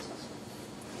parking spaces.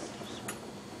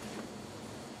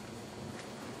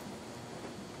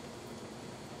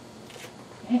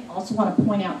 I also want to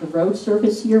point out the road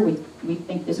surface here. We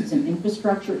think this is an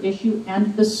infrastructure issue,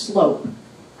 and the slope.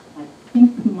 I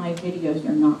think my videos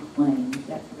are not playing. Is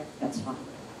that correct? That's fine.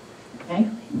 Okay.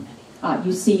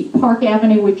 You see Park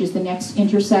Avenue, which is the next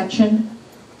intersection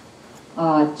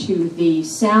to the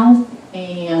south,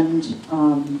 and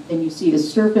then you see the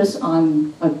surface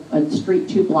on a street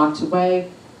 2 blocks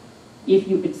away. If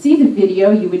you could see the video,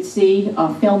 you would see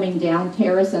filming down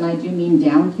Terrace, and I do mean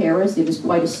down Terrace. It is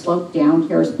quite a slope down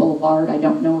Terrace Boulevard. I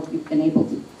don't know if you've been able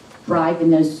to drive in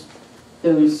those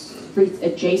streets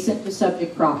adjacent to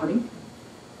subject property.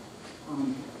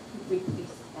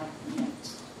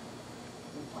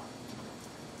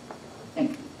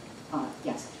 Thank you.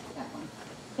 Yes, that one.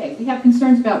 Okay, we have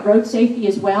concerns about road safety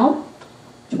as well.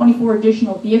 24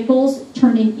 additional vehicles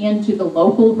turning into the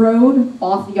local road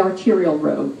off the arterial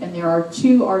road. And there are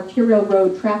 2 arterial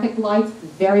road traffic lights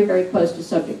very, very close to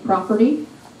subject property,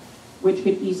 which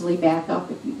could easily back up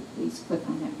if you could please click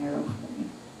on that arrow for me.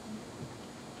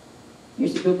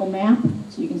 Here's a Google map,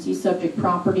 so you can see subject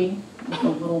property with a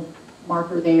little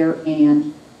marker there,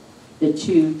 and the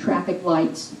 2 traffic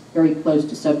lights very close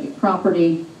to subject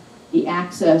property. The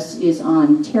access is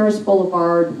on Terrace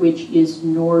Boulevard, which is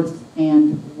north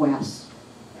and west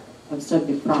of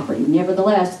subject property.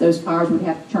 Nevertheless, those cars would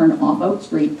have to turn off Oak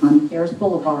Street on Terrace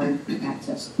Boulevard to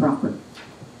access the property.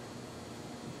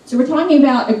 So we're talking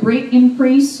about a great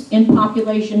increase in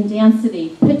population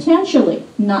density, potentially,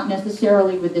 not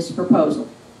necessarily with this proposal,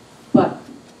 but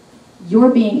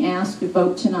you're being asked to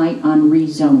vote tonight on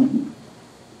rezoning.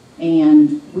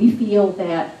 And we feel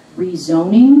that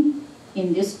rezoning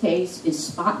in this case is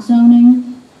spot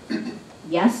zoning.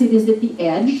 Yes, it is at the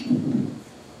edge,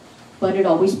 but it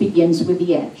always begins with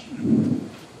the edge.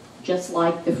 Just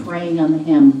like the fraying on the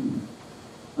hem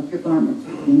of your garment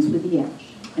begins with the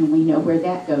edge. And we know where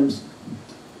that goes,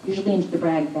 usually into the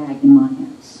rag bag in my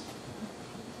house.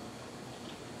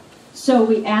 So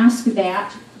we ask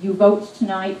that you vote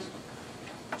tonight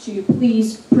to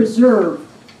please preserve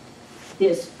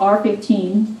this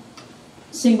R15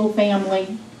 single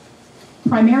family,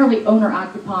 primarily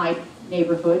owner-occupied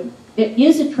neighborhood that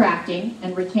is attracting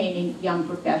and retaining young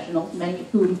professionals, many of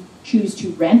whom choose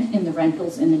to rent in the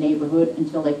rentals in the neighborhood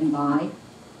until they can buy,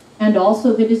 and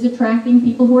also that is attracting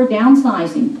people who are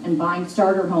downsizing and buying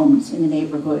starter homes in the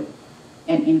neighborhood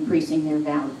and increasing their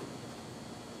value.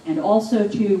 And also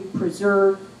to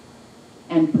preserve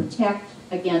and protect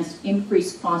against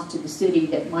increased costs to the city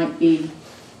that might be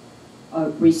a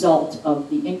result of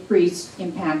the increased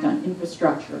impact on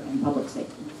infrastructure and public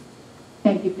safety.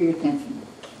 Thank you for your attention.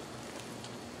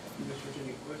 Commissioners,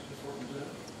 any questions for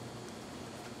Representative?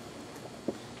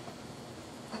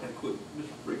 And quick,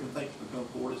 Mr. Freeman, thank you for coming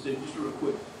forward. I said just real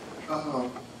quick, I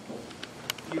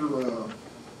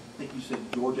think you said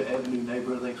Georgia Avenue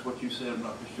neighborhood. I think is what you said. I'm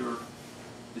not for sure.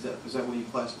 Is that what you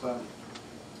classified it?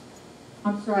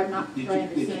 I'm sorry, I'm not sure I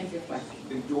understand your question.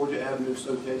 The Georgia Avenue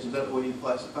Association, is that the way you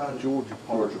classified it? Georgia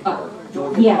Park.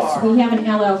 Yes, we have an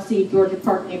LLC, Georgia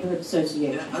Park Neighborhood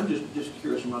Association. And I'm just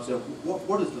curious for myself,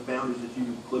 what is the boundaries that you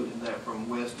include in that from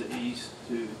west to east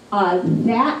to?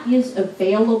 That is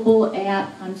available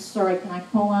at, I'm sorry, can I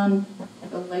call on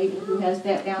the lady who has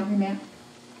that boundary map?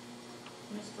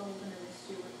 Ms. Golden or Ms.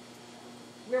 Stewart?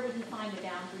 Where would you find the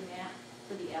boundary map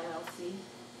for the LLC?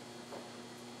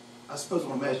 I suppose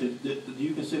I'm asking, do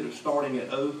you consider starting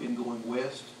at Oak and going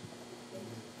west?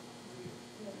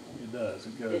 It does.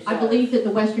 It goes. I believe that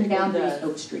the western boundary is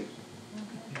Oak Street.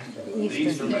 The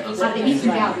eastern boundary. The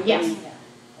eastern boundary, yes.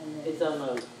 It's on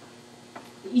Oak.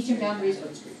 The eastern boundary is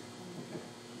Oak Street.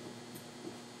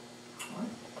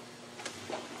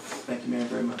 Thank you, ma'am,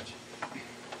 very much.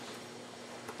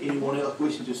 Anyone else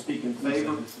wishing to speak in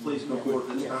favor, please go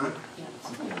forward at this time.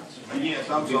 Yes,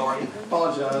 I'm sorry.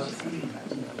 Apologize.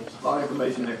 A lot of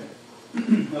information there.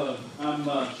 Hello,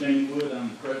 I'm Shane Wood.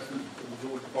 I'm the president of the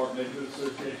Georgia Park Neighborhood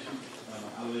Association.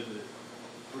 I live at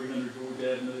 300 George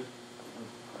Avenue.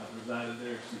 I've resided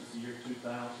there since the year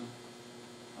 2000.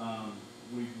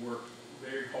 We've worked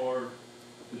very hard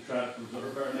to try to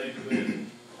preserve our neighborhood.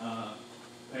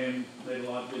 Pam made a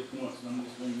lot of good points, and I'm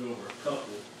just going to go over a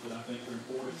couple that I think are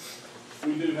important.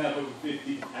 We do have over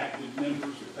 50 active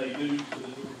members that pay dues to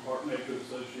the Georgia Park Neighborhood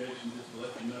Association, just to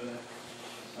let you know that.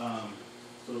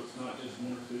 So it's not just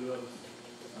one or two of us,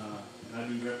 and I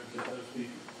do represent those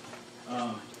people.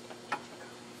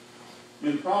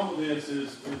 And the problem with this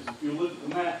is if you look at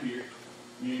the map here,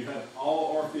 you have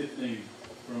all R15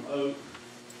 from Oak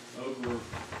over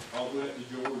all the way up to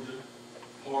Georgia,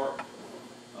 Park,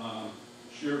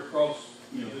 sure across,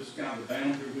 this is kind of the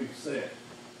boundary we've set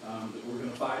that we're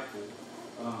going to fight for.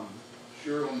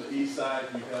 Sure on the east side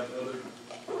you have other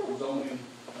zoning,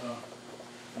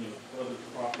 other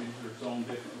properties are zoned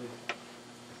differently.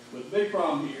 But the big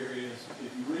problem here is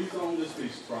if you rezone this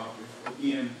piece of property,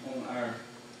 again, on our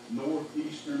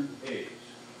northeastern edge,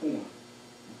 corner,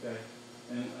 okay?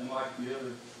 And like the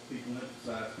other people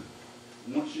emphasized,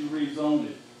 once you rezone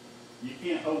it, you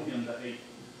can't hold him to 8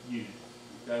 units,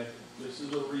 okay? This is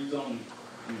a rezoning.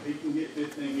 He can get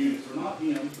 15 units, or not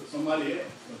him, but somebody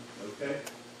else, okay?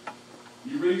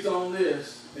 You rezone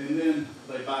this, and then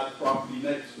they buy the property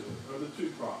next to it, or the two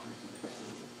properties next to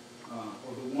it,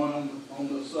 or the one on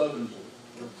the southern border,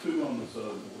 or two on the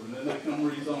southern border, and then they come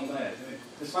rezone that. And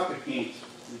it's like a cancer.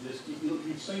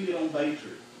 You've seen it on Bay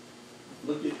Tree.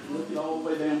 Look at all the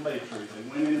way down Bay Tree. They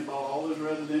went in and bought all those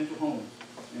residential homes,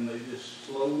 and they just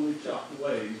slowly chopped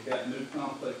away. And you've got new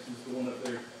complexes going up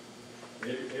there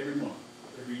every month,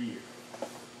 every year.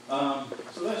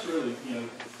 So that's really,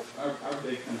 our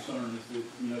big concern is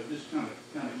that, it just kind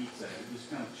of eats at it. It just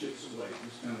kind of chips away. It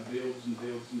just kind of builds and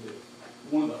builds and builds.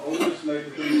 One of the oldest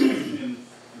neighborhoods in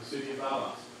the city of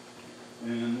Valdosta.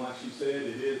 And like she said,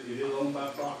 it is owned by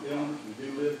property owners. We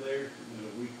do live there.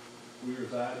 We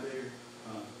reside there.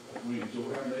 We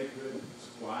enjoy our neighborhood. It's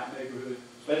a quiet neighborhood,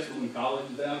 especially when college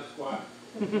is out. It's quiet.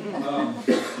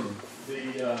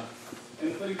 And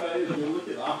the thing about it is, we look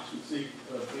at occupancy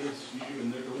of BSU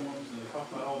and their dorms, and they talk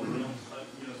about all the rental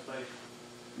space.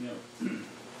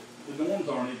 The dorms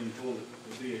aren't even full of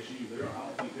BSU. I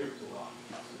don't think there's a lot.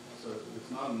 So it's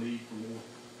not a need for more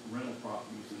rental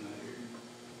properties in that area.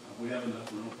 We have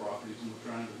enough rental properties, and we're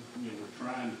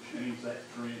trying to change that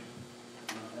trend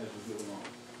as we go along.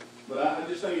 But I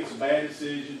just think it's a bad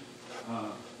decision.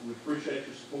 We appreciate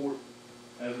your support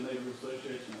as a neighborhood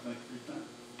association. I thank you for your time.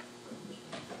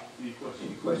 Any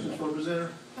questions for the presenter?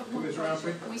 Commissioner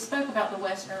Roundtree? We spoke about the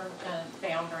western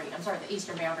boundary. I'm sorry, the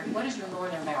eastern boundary. What is your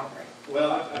northern boundary?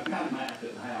 Well, I've kind of mapped it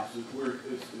in the house.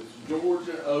 It's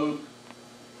Georgia, Oak,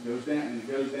 goes down, and it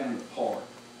goes down to Park.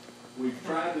 We've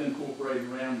tried to incorporate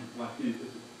around like this.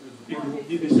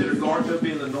 You consider Garza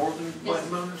being the northern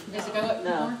landowner? Does it go up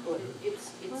No, more?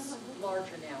 it's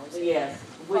Larger now, isn't it? yes.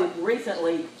 We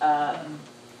recently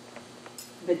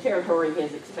the territory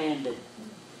has expanded,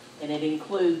 and it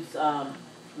includes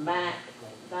Mac,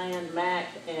 and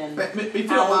If you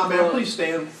don't mind, ma'am, please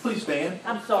stand. Please stand.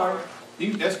 I'm sorry.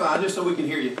 That's fine, just so we can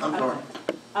hear you. I'm sorry.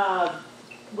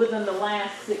 Within the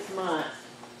last 6 months,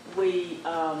 we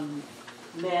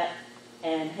met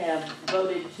and have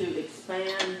voted to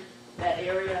expand that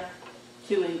area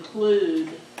to include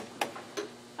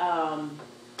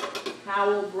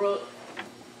Howell Brook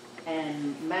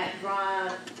and Mac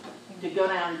Drive, to go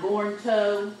down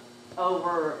Gornto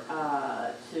over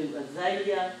to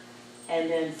Azalea, and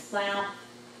then south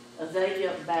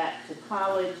Azalea back to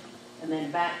College, and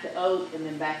then back to Oak, and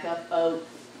then back up Oak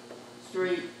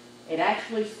Street. It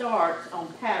actually starts on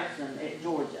Patterson at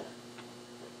Georgia.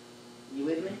 You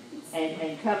with me?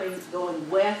 And going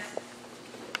west,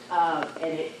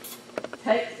 and it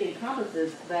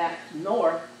encompasses that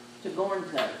north to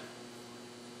Gornto.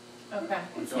 Okay.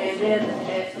 And then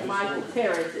at Michael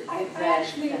Terrace, it's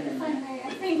Actually, if I may,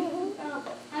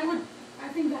 I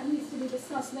think that needs to be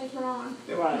discussed later on.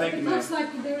 Right. Thank you, It ma'am. looks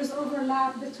like there is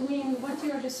overlap between what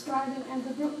you're describing and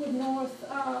the Brookwood North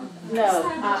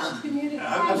established community.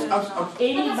 Anybody,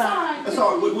 That's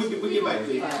all right. We get back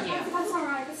to you. That's all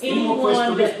right. Any more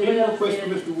Anyone that questions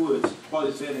lives for Mr. Woods while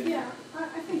he's saying it? Yeah,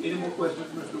 I think. Any more questions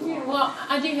for Mr. Woods? Well,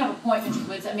 I do have a point, Mr.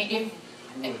 Woods. I mean,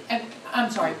 I'm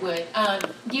sorry, Wood.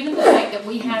 Given the fact that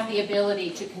we have the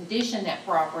ability to condition that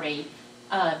property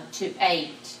to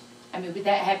 8, I mean, would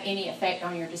that have any effect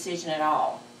on your decision at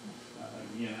all?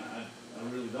 Again, I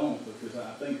really don't, because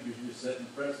I think you're just setting a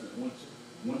precedent.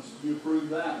 Once you approve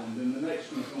that one, then the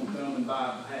next one's going to come and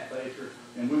buy a half acre,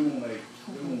 and we want 8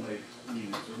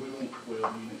 units, or we want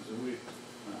 12 units, or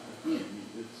again,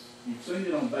 seen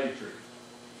it on Bay Tree.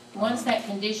 Once that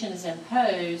condition is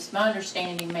imposed, my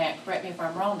understanding, Matt, correct me if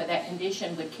I'm wrong, but that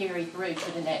condition would carry through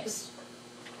to the next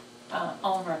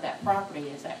owner of that property,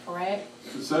 is that correct?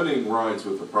 The zoning rides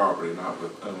with the property, not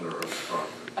with owner of the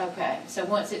property. Okay, so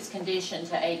once it's conditioned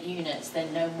to 8 units,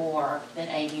 then no more than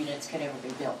 8 units could ever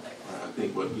be built there. I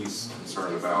think what he's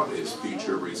concerned about is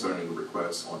future rezoning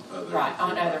requests on other Right,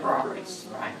 on other properties,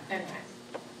 right, okay.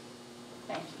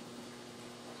 Thank you.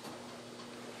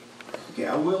 Okay,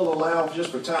 I will allow,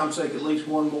 just for time's sake, at least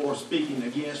one more speaking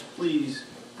against. Please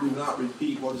do not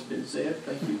repeat what has been said.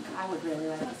 Thank you. I would really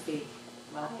like to speak.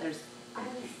 Well, there's, I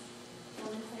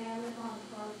live on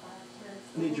 405 Terrace.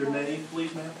 I need your name,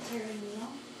 please, ma'am. Terry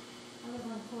Neal. I live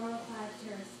on 405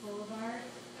 Terrace Boulevard.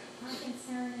 My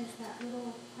concern is that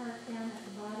little park down at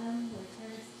the bottom where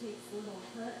Terrace takes a little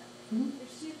hook.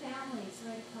 There's 2 families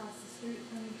right across the street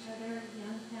from each other,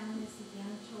 young families with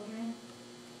young children.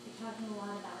 You're talking a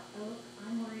lot about Oak.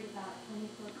 I'm worried about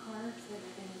 24 cars that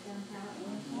are going to dump out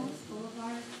on Terrace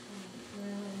Boulevard and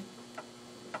ruin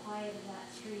the quiet of that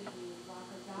street. You walk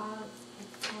our dogs,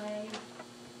 kids play.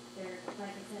 There,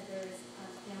 like I said, there is a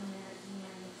park down there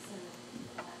near me, so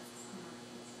that's not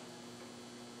concern.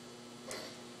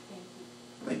 Thank you.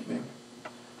 Thank you, ma'am.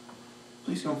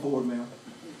 Please come forward, ma'am.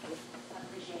 I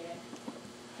appreciate it.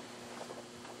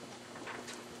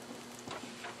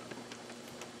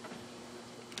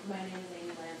 My name is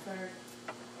Amy Lansford,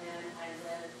 and I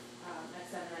live at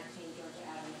 719 Georgia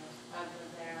Avenue. I've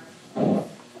lived there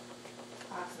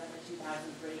approximately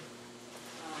 2003.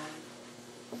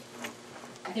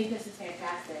 I think this is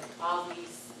fantastic. All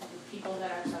these people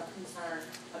that are so concerned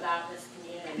about this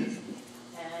community,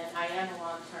 and I am a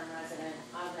long-term resident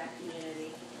of that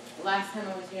community. The last time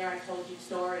I was here, I told you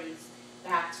stories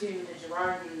back to the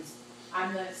Girardins.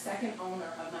 I'm the second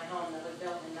owner of my home that was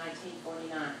built in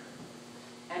 1949.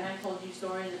 And I told you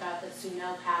stories about the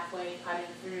Sunel pathway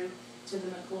cutting through to the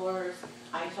McClures.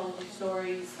 I told you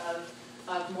stories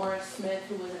of Morris Smith,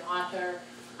 who was an author.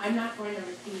 I'm not going to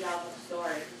repeat all those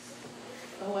stories.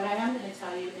 But what I am going to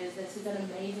tell you is this is an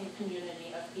amazing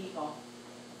community of people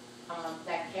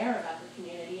that care about the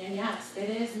community. And yes, it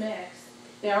is mixed.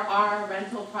 There are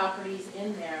rental properties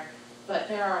in there, but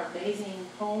there are amazing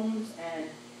homes, and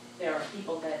there are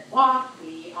people that walk.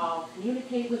 We all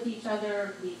communicate with each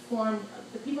other. We formed,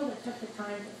 the people that took the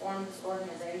time to form this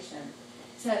organization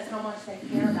says how much they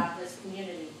care about this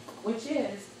community, which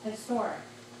is historic.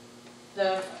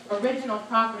 The original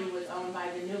property was owned by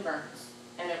the Newburns,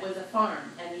 and it was a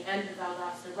farm, and the end of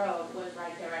Valdosta Road was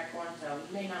right there at Quarterman.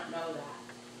 You may not know that.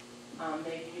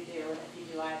 Maybe you do, and if you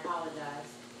do, I apologize.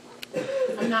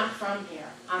 I'm not from here.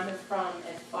 I'm from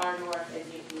as far north as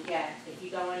you can get. If you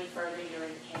go any further, you're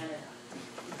in Canada.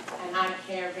 And I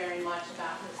care very much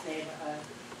about this neighborhood.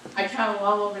 I travel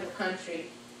all over the country.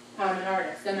 I'm an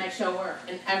artist, and I show work.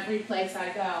 And every place I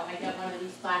go, I get one of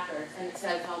these placards, and it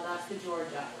says Valdosta,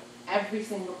 Georgia. Every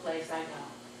single place I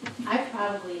go. I've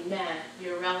probably met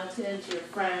your relatives, your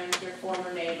friends, your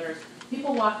former neighbors.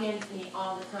 People walk into me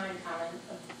all the time telling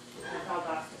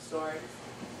Valdosta stories.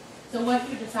 So what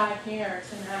you decide here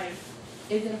tonight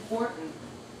is important,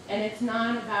 and it's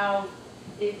not about,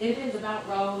 it is about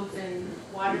roads and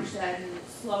watershed and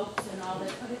slopes and all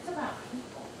this, but it's about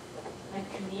people and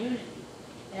community.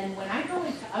 And when I go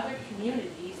into other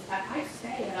communities, I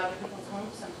stay at other people's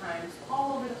homes sometimes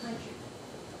all over the country.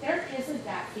 There isn't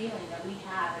that feeling that we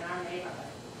have in our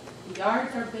neighborhood. The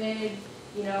yards are big,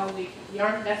 you know, we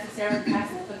aren't necessarily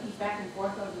passing cookies back and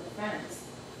forth over the fence,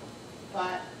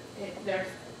 but there's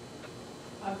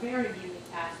a very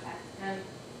unique aspect. And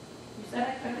you said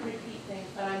I couldn't repeat things,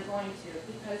 but I'm going to,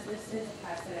 because this is a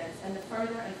precedence. And the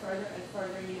further and further and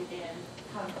further you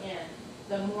come in,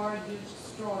 the more you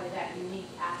destroy that unique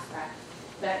aspect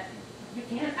that you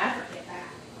can't ever get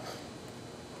back.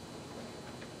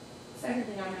 Second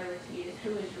thing I'm going to repeat is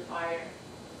who is your buyer?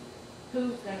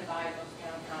 Who's going to buy those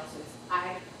townhouses?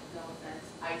 No offense,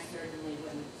 I certainly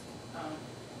wouldn't.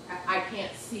 I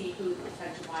can't see who the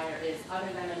potential buyer is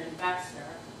other than an investor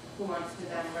who wants to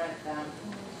then rent them.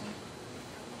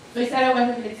 So I said I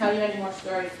wasn't going to tell you any more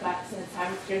stories, but since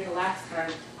I was here the last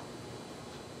time,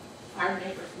 our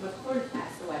neighbor McClure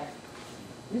passed away.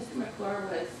 Mr. McClure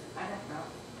was, I don't know,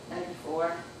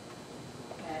 94,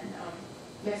 and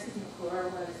Mrs. McClure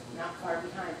was not far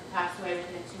behind. Passed away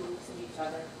within 2 weeks of each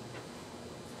other.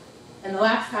 And the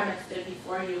last time I stood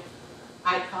before you,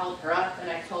 I called her up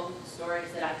and I told her the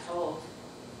stories that I told,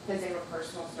 because they were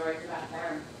personal stories about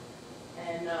them.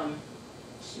 And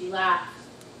she laughed,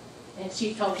 and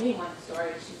she told me one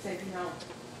story. She said, you know,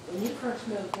 when you first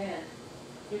moved in,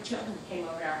 your children came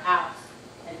over to our house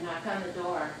and knocked on the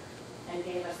door, and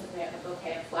gave us a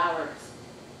bouquet of flowers.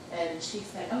 And she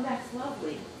said, "Oh, that's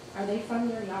lovely. Are they from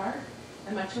your yard?"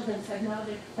 And my children said, "No,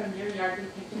 they're from your yard. We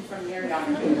picked them from your yard."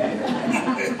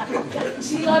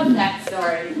 She loved that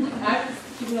story. I was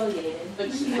humiliated,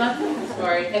 but she loved that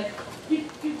story. And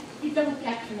you don't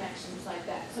get connections like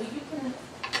that. So you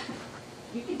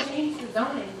can change the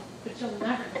zoning, but you'll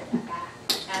never get that back.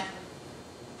 Ever.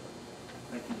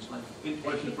 Thank you, Ms. Lane. Any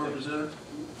questions for Representative?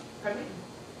 Pardon me?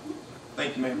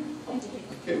 Thank you, ma'am. Thank you.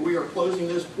 Okay, we are closing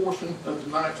this portion of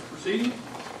tonight's proceeding.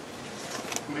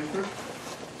 Commissioners,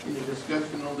 any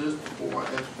discussion on this before I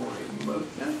ask for a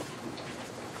motion?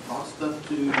 All stuff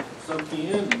to soak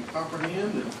in and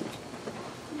comprehend and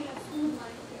Yes, I would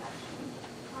like to actually,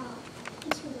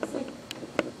 just for the sake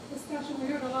of discussion, we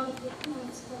heard a lot of good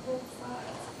points for both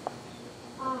sides.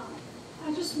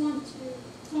 I just want to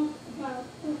talk about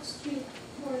Oak Street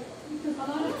corridor, because a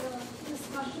lot of the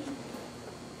discussion,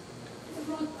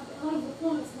 a lot of the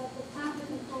points that the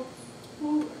applicant brought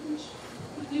forward, which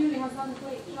clearly has done a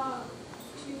great job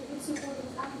in support of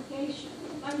his application.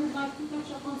 I would like to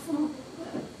touch upon some of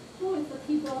the points that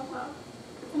he brought up,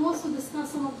 and also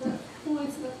discuss some of the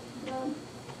points that the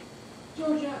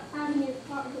Georgia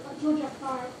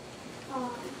Park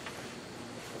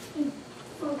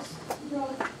folks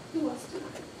brought to us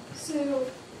tonight. So,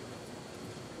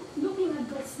 looking at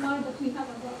the slide that we have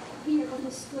about here on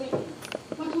the screen,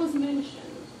 what was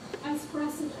mentioned as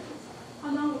precedent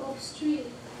along Oak Street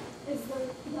is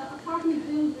the apartment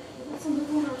building that's on the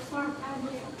corner of Park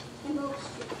Avenue and Oak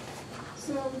Street.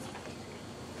 So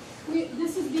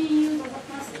this is being used as a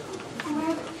precedent.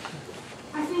 However,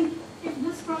 I think if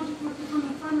this project were to come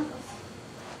in front of us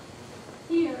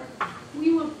here,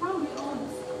 we will probably all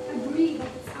agree that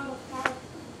it's out of character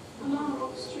along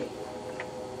Oak Street.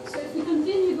 So if we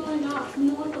continue going up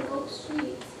north of Oak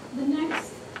Street, the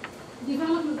next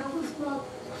development that was brought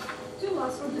to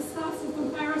us or discussed in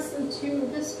comparison to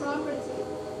this property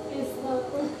is the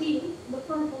OP, the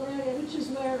purple area, which is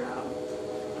where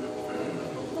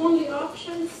only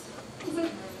options, is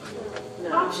it?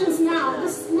 No. Options now.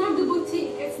 This is not the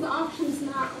boutique, it's the options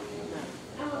now.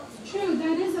 True,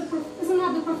 that is isn't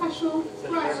that the professional?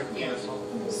 Right. Yes.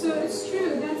 So it's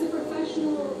true, that's a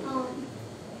professional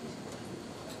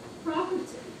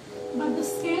property, but the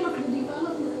scale of the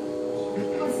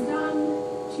development was done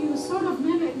to sort of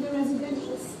mimic the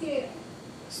residential scale.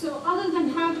 So other than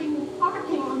having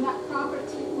parking on that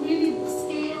property, really the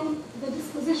scale, the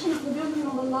disposition of the building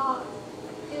on the lot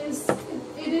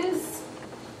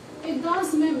it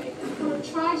does mimic or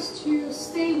tries to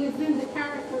stay within the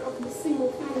character of the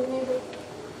single family neighborhood.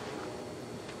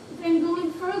 Then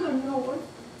going further north,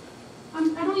 I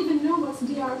don't even know what's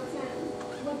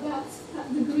DR10, but that's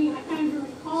the green, I can't even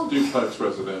recall. Duplex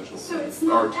residential. So it's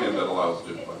not R10 that allows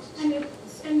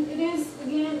duplexes. And it is,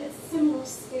 again, it's similar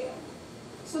scale.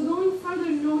 So going further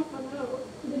north on road,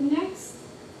 the next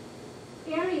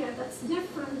area that's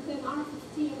different than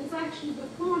R15 is actually the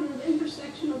corner, the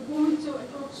intersection of Bourneto and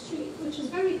Oak Street, which is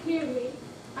very clearly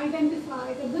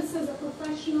identified that this is a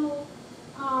professional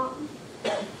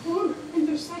corner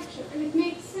intersection, and it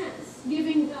makes sense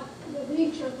given the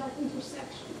nature of that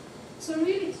intersection. So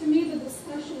really, to me, the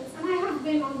discussion is, and I have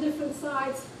been on different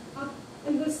sides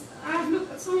in this, I've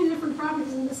looked at so many different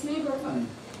properties in this neighborhood,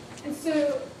 and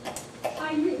so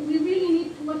we really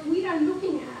need, what we are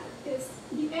looking at is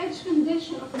the edge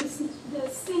condition of the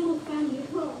single family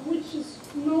home, which is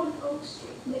North Oak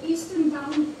Street, the eastern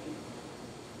boundary,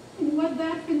 and what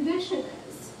that condition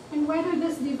is, and whether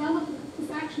this development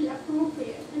is actually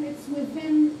appropriate, and it's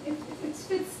within, if it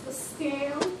fits the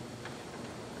scale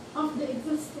of the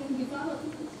existing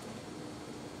development.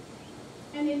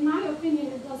 And in my opinion,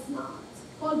 it does not.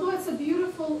 Although it's a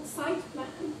beautiful site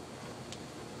plan,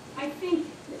 I think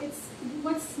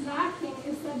what's lacking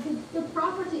is that the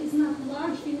property is not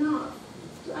large enough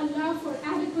to allow for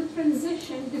adequate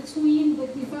transition between the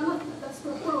development that's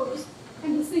proposed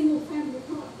and the single-family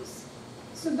homes.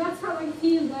 So that's how I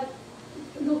feel that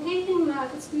locating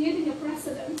that is creating a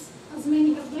precedent, as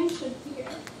many have mentioned here.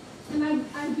 And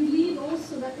I believe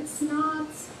also that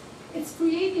it's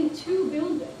creating two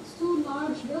buildings, two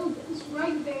large buildings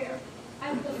right there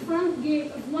at the front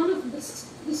gate of one of the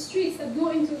streets that go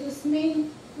into this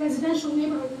main residential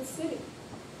neighborhood in the city.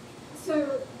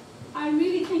 So I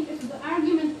really think if the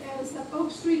argument is that Oak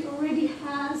Street already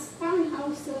has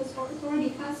townhouses or it already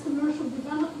has commercial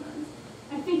development,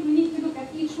 I think we need to look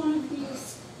at each one of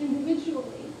these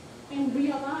individually and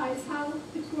realize how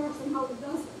it works and how it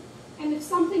doesn't. And if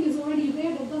something is already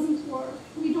there that doesn't work,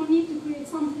 we don't need to create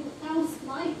something else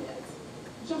like it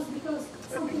just because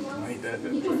something else,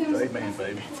 because there's a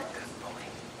precedent.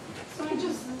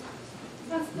 So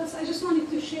I just wanted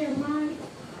to share my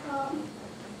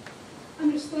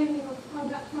understanding of how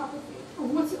that property, or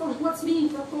what's being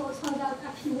proposed, how that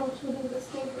actually works within this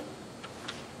neighborhood.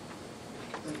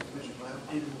 Thank you, Commissioner Brown.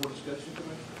 Any more discussion,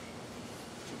 Commissioner?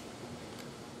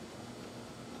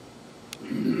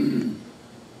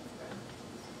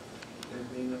 There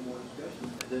being no more discussion,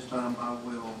 at this time I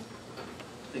will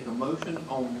take a motion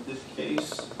on this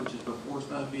case, which is before us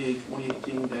now, VA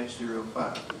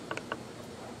 2018-05.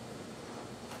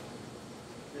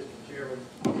 Mr. Chairman,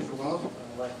 Mr. Wiles?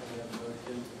 I'd like to have a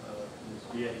motion, this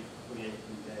VA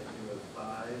 2018-05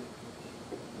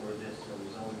 for this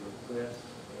zoning request.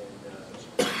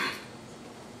 And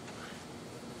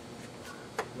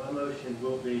my motion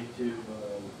will be to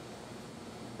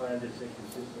find this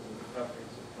inconsistent with the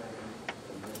comprehensive plan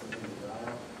and recommend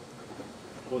denial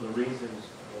for the reasons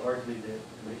largely that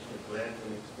Commissioner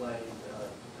Gretchen explained.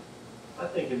 I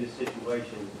think in this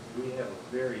situation, we have a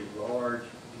very large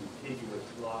contiguous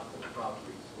block of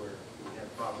properties where we have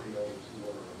property owners who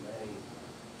want to remain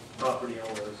property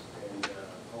owners and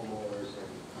homeowners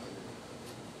and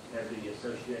have the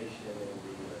association and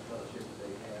the fellowship that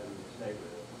they have in this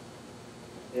neighborhood.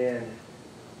 And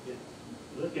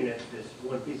looking at this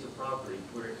one piece of property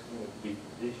where it's going to be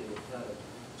positioned, it kind of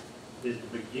is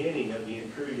the beginning of the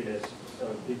intrusion, as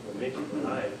some people mentioned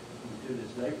tonight, into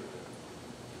this neighborhood.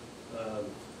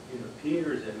 It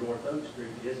appears that North Oak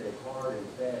Street is a hard and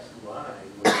fast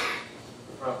line with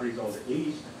the properties on the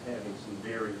east having some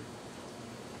varied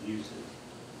uses.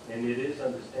 And it is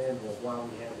understandable why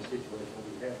we have the situation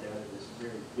we have down at this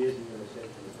very busy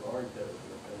intersection of Garnto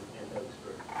and Oak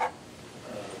Street.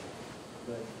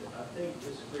 But I think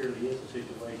this clearly is a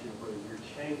situation where you're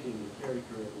changing the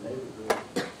character of the neighborhood,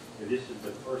 and this is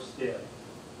the first step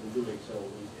in doing so.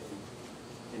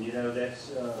 And you know,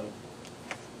 that's,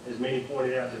 as many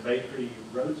pointed out, the Bakery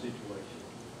Road situation.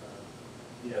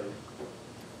 You know,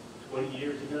 20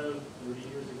 years ago, 30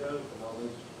 years ago, when all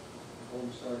those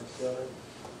homes started selling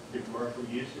to commercial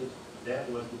uses, that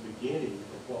was the beginning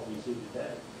of what we see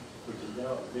today, which is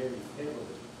now a very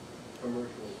heavily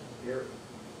commercial area.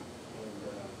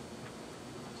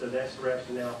 So that's the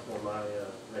rationale for my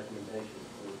recommendation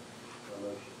for my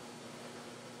motion.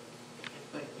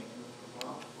 Thank you, Mr.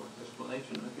 Wiles, for the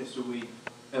explanation. Okay, so we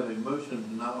have a motion of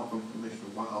denial from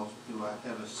Commissioner Wiles. Do I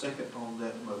have a second on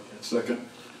that motion? Second.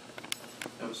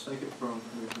 Have a second from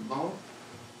Commissioner Ball.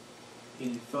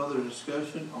 Any further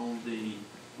discussion on the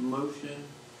motion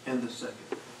and the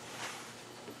second?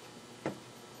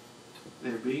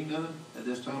 There being none, at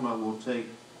this time I will take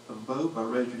a vote by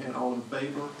raise your hand. All in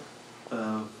favor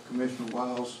of Commissioner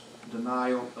Wiles'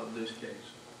 denial of this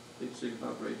case, please signify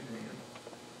by raising your hand.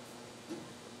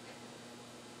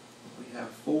 We have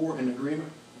 4 in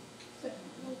agreement.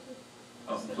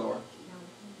 Oh, I'm sorry.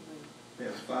 We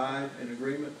have 5 in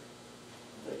agreement.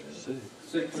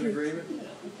 6 in agreement.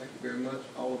 Thank you very much.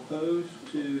 All opposed?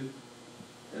 2.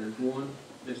 That is 1.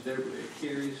 Ms. Deborah, it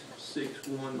carries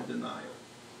 6-1 denial.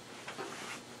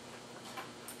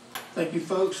 Thank you,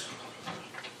 folks,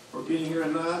 for being here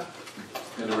tonight.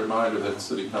 And a reminder that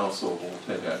City Council will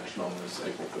take action on this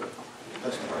April 5th.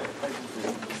 That's correct.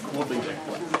 We'll be there.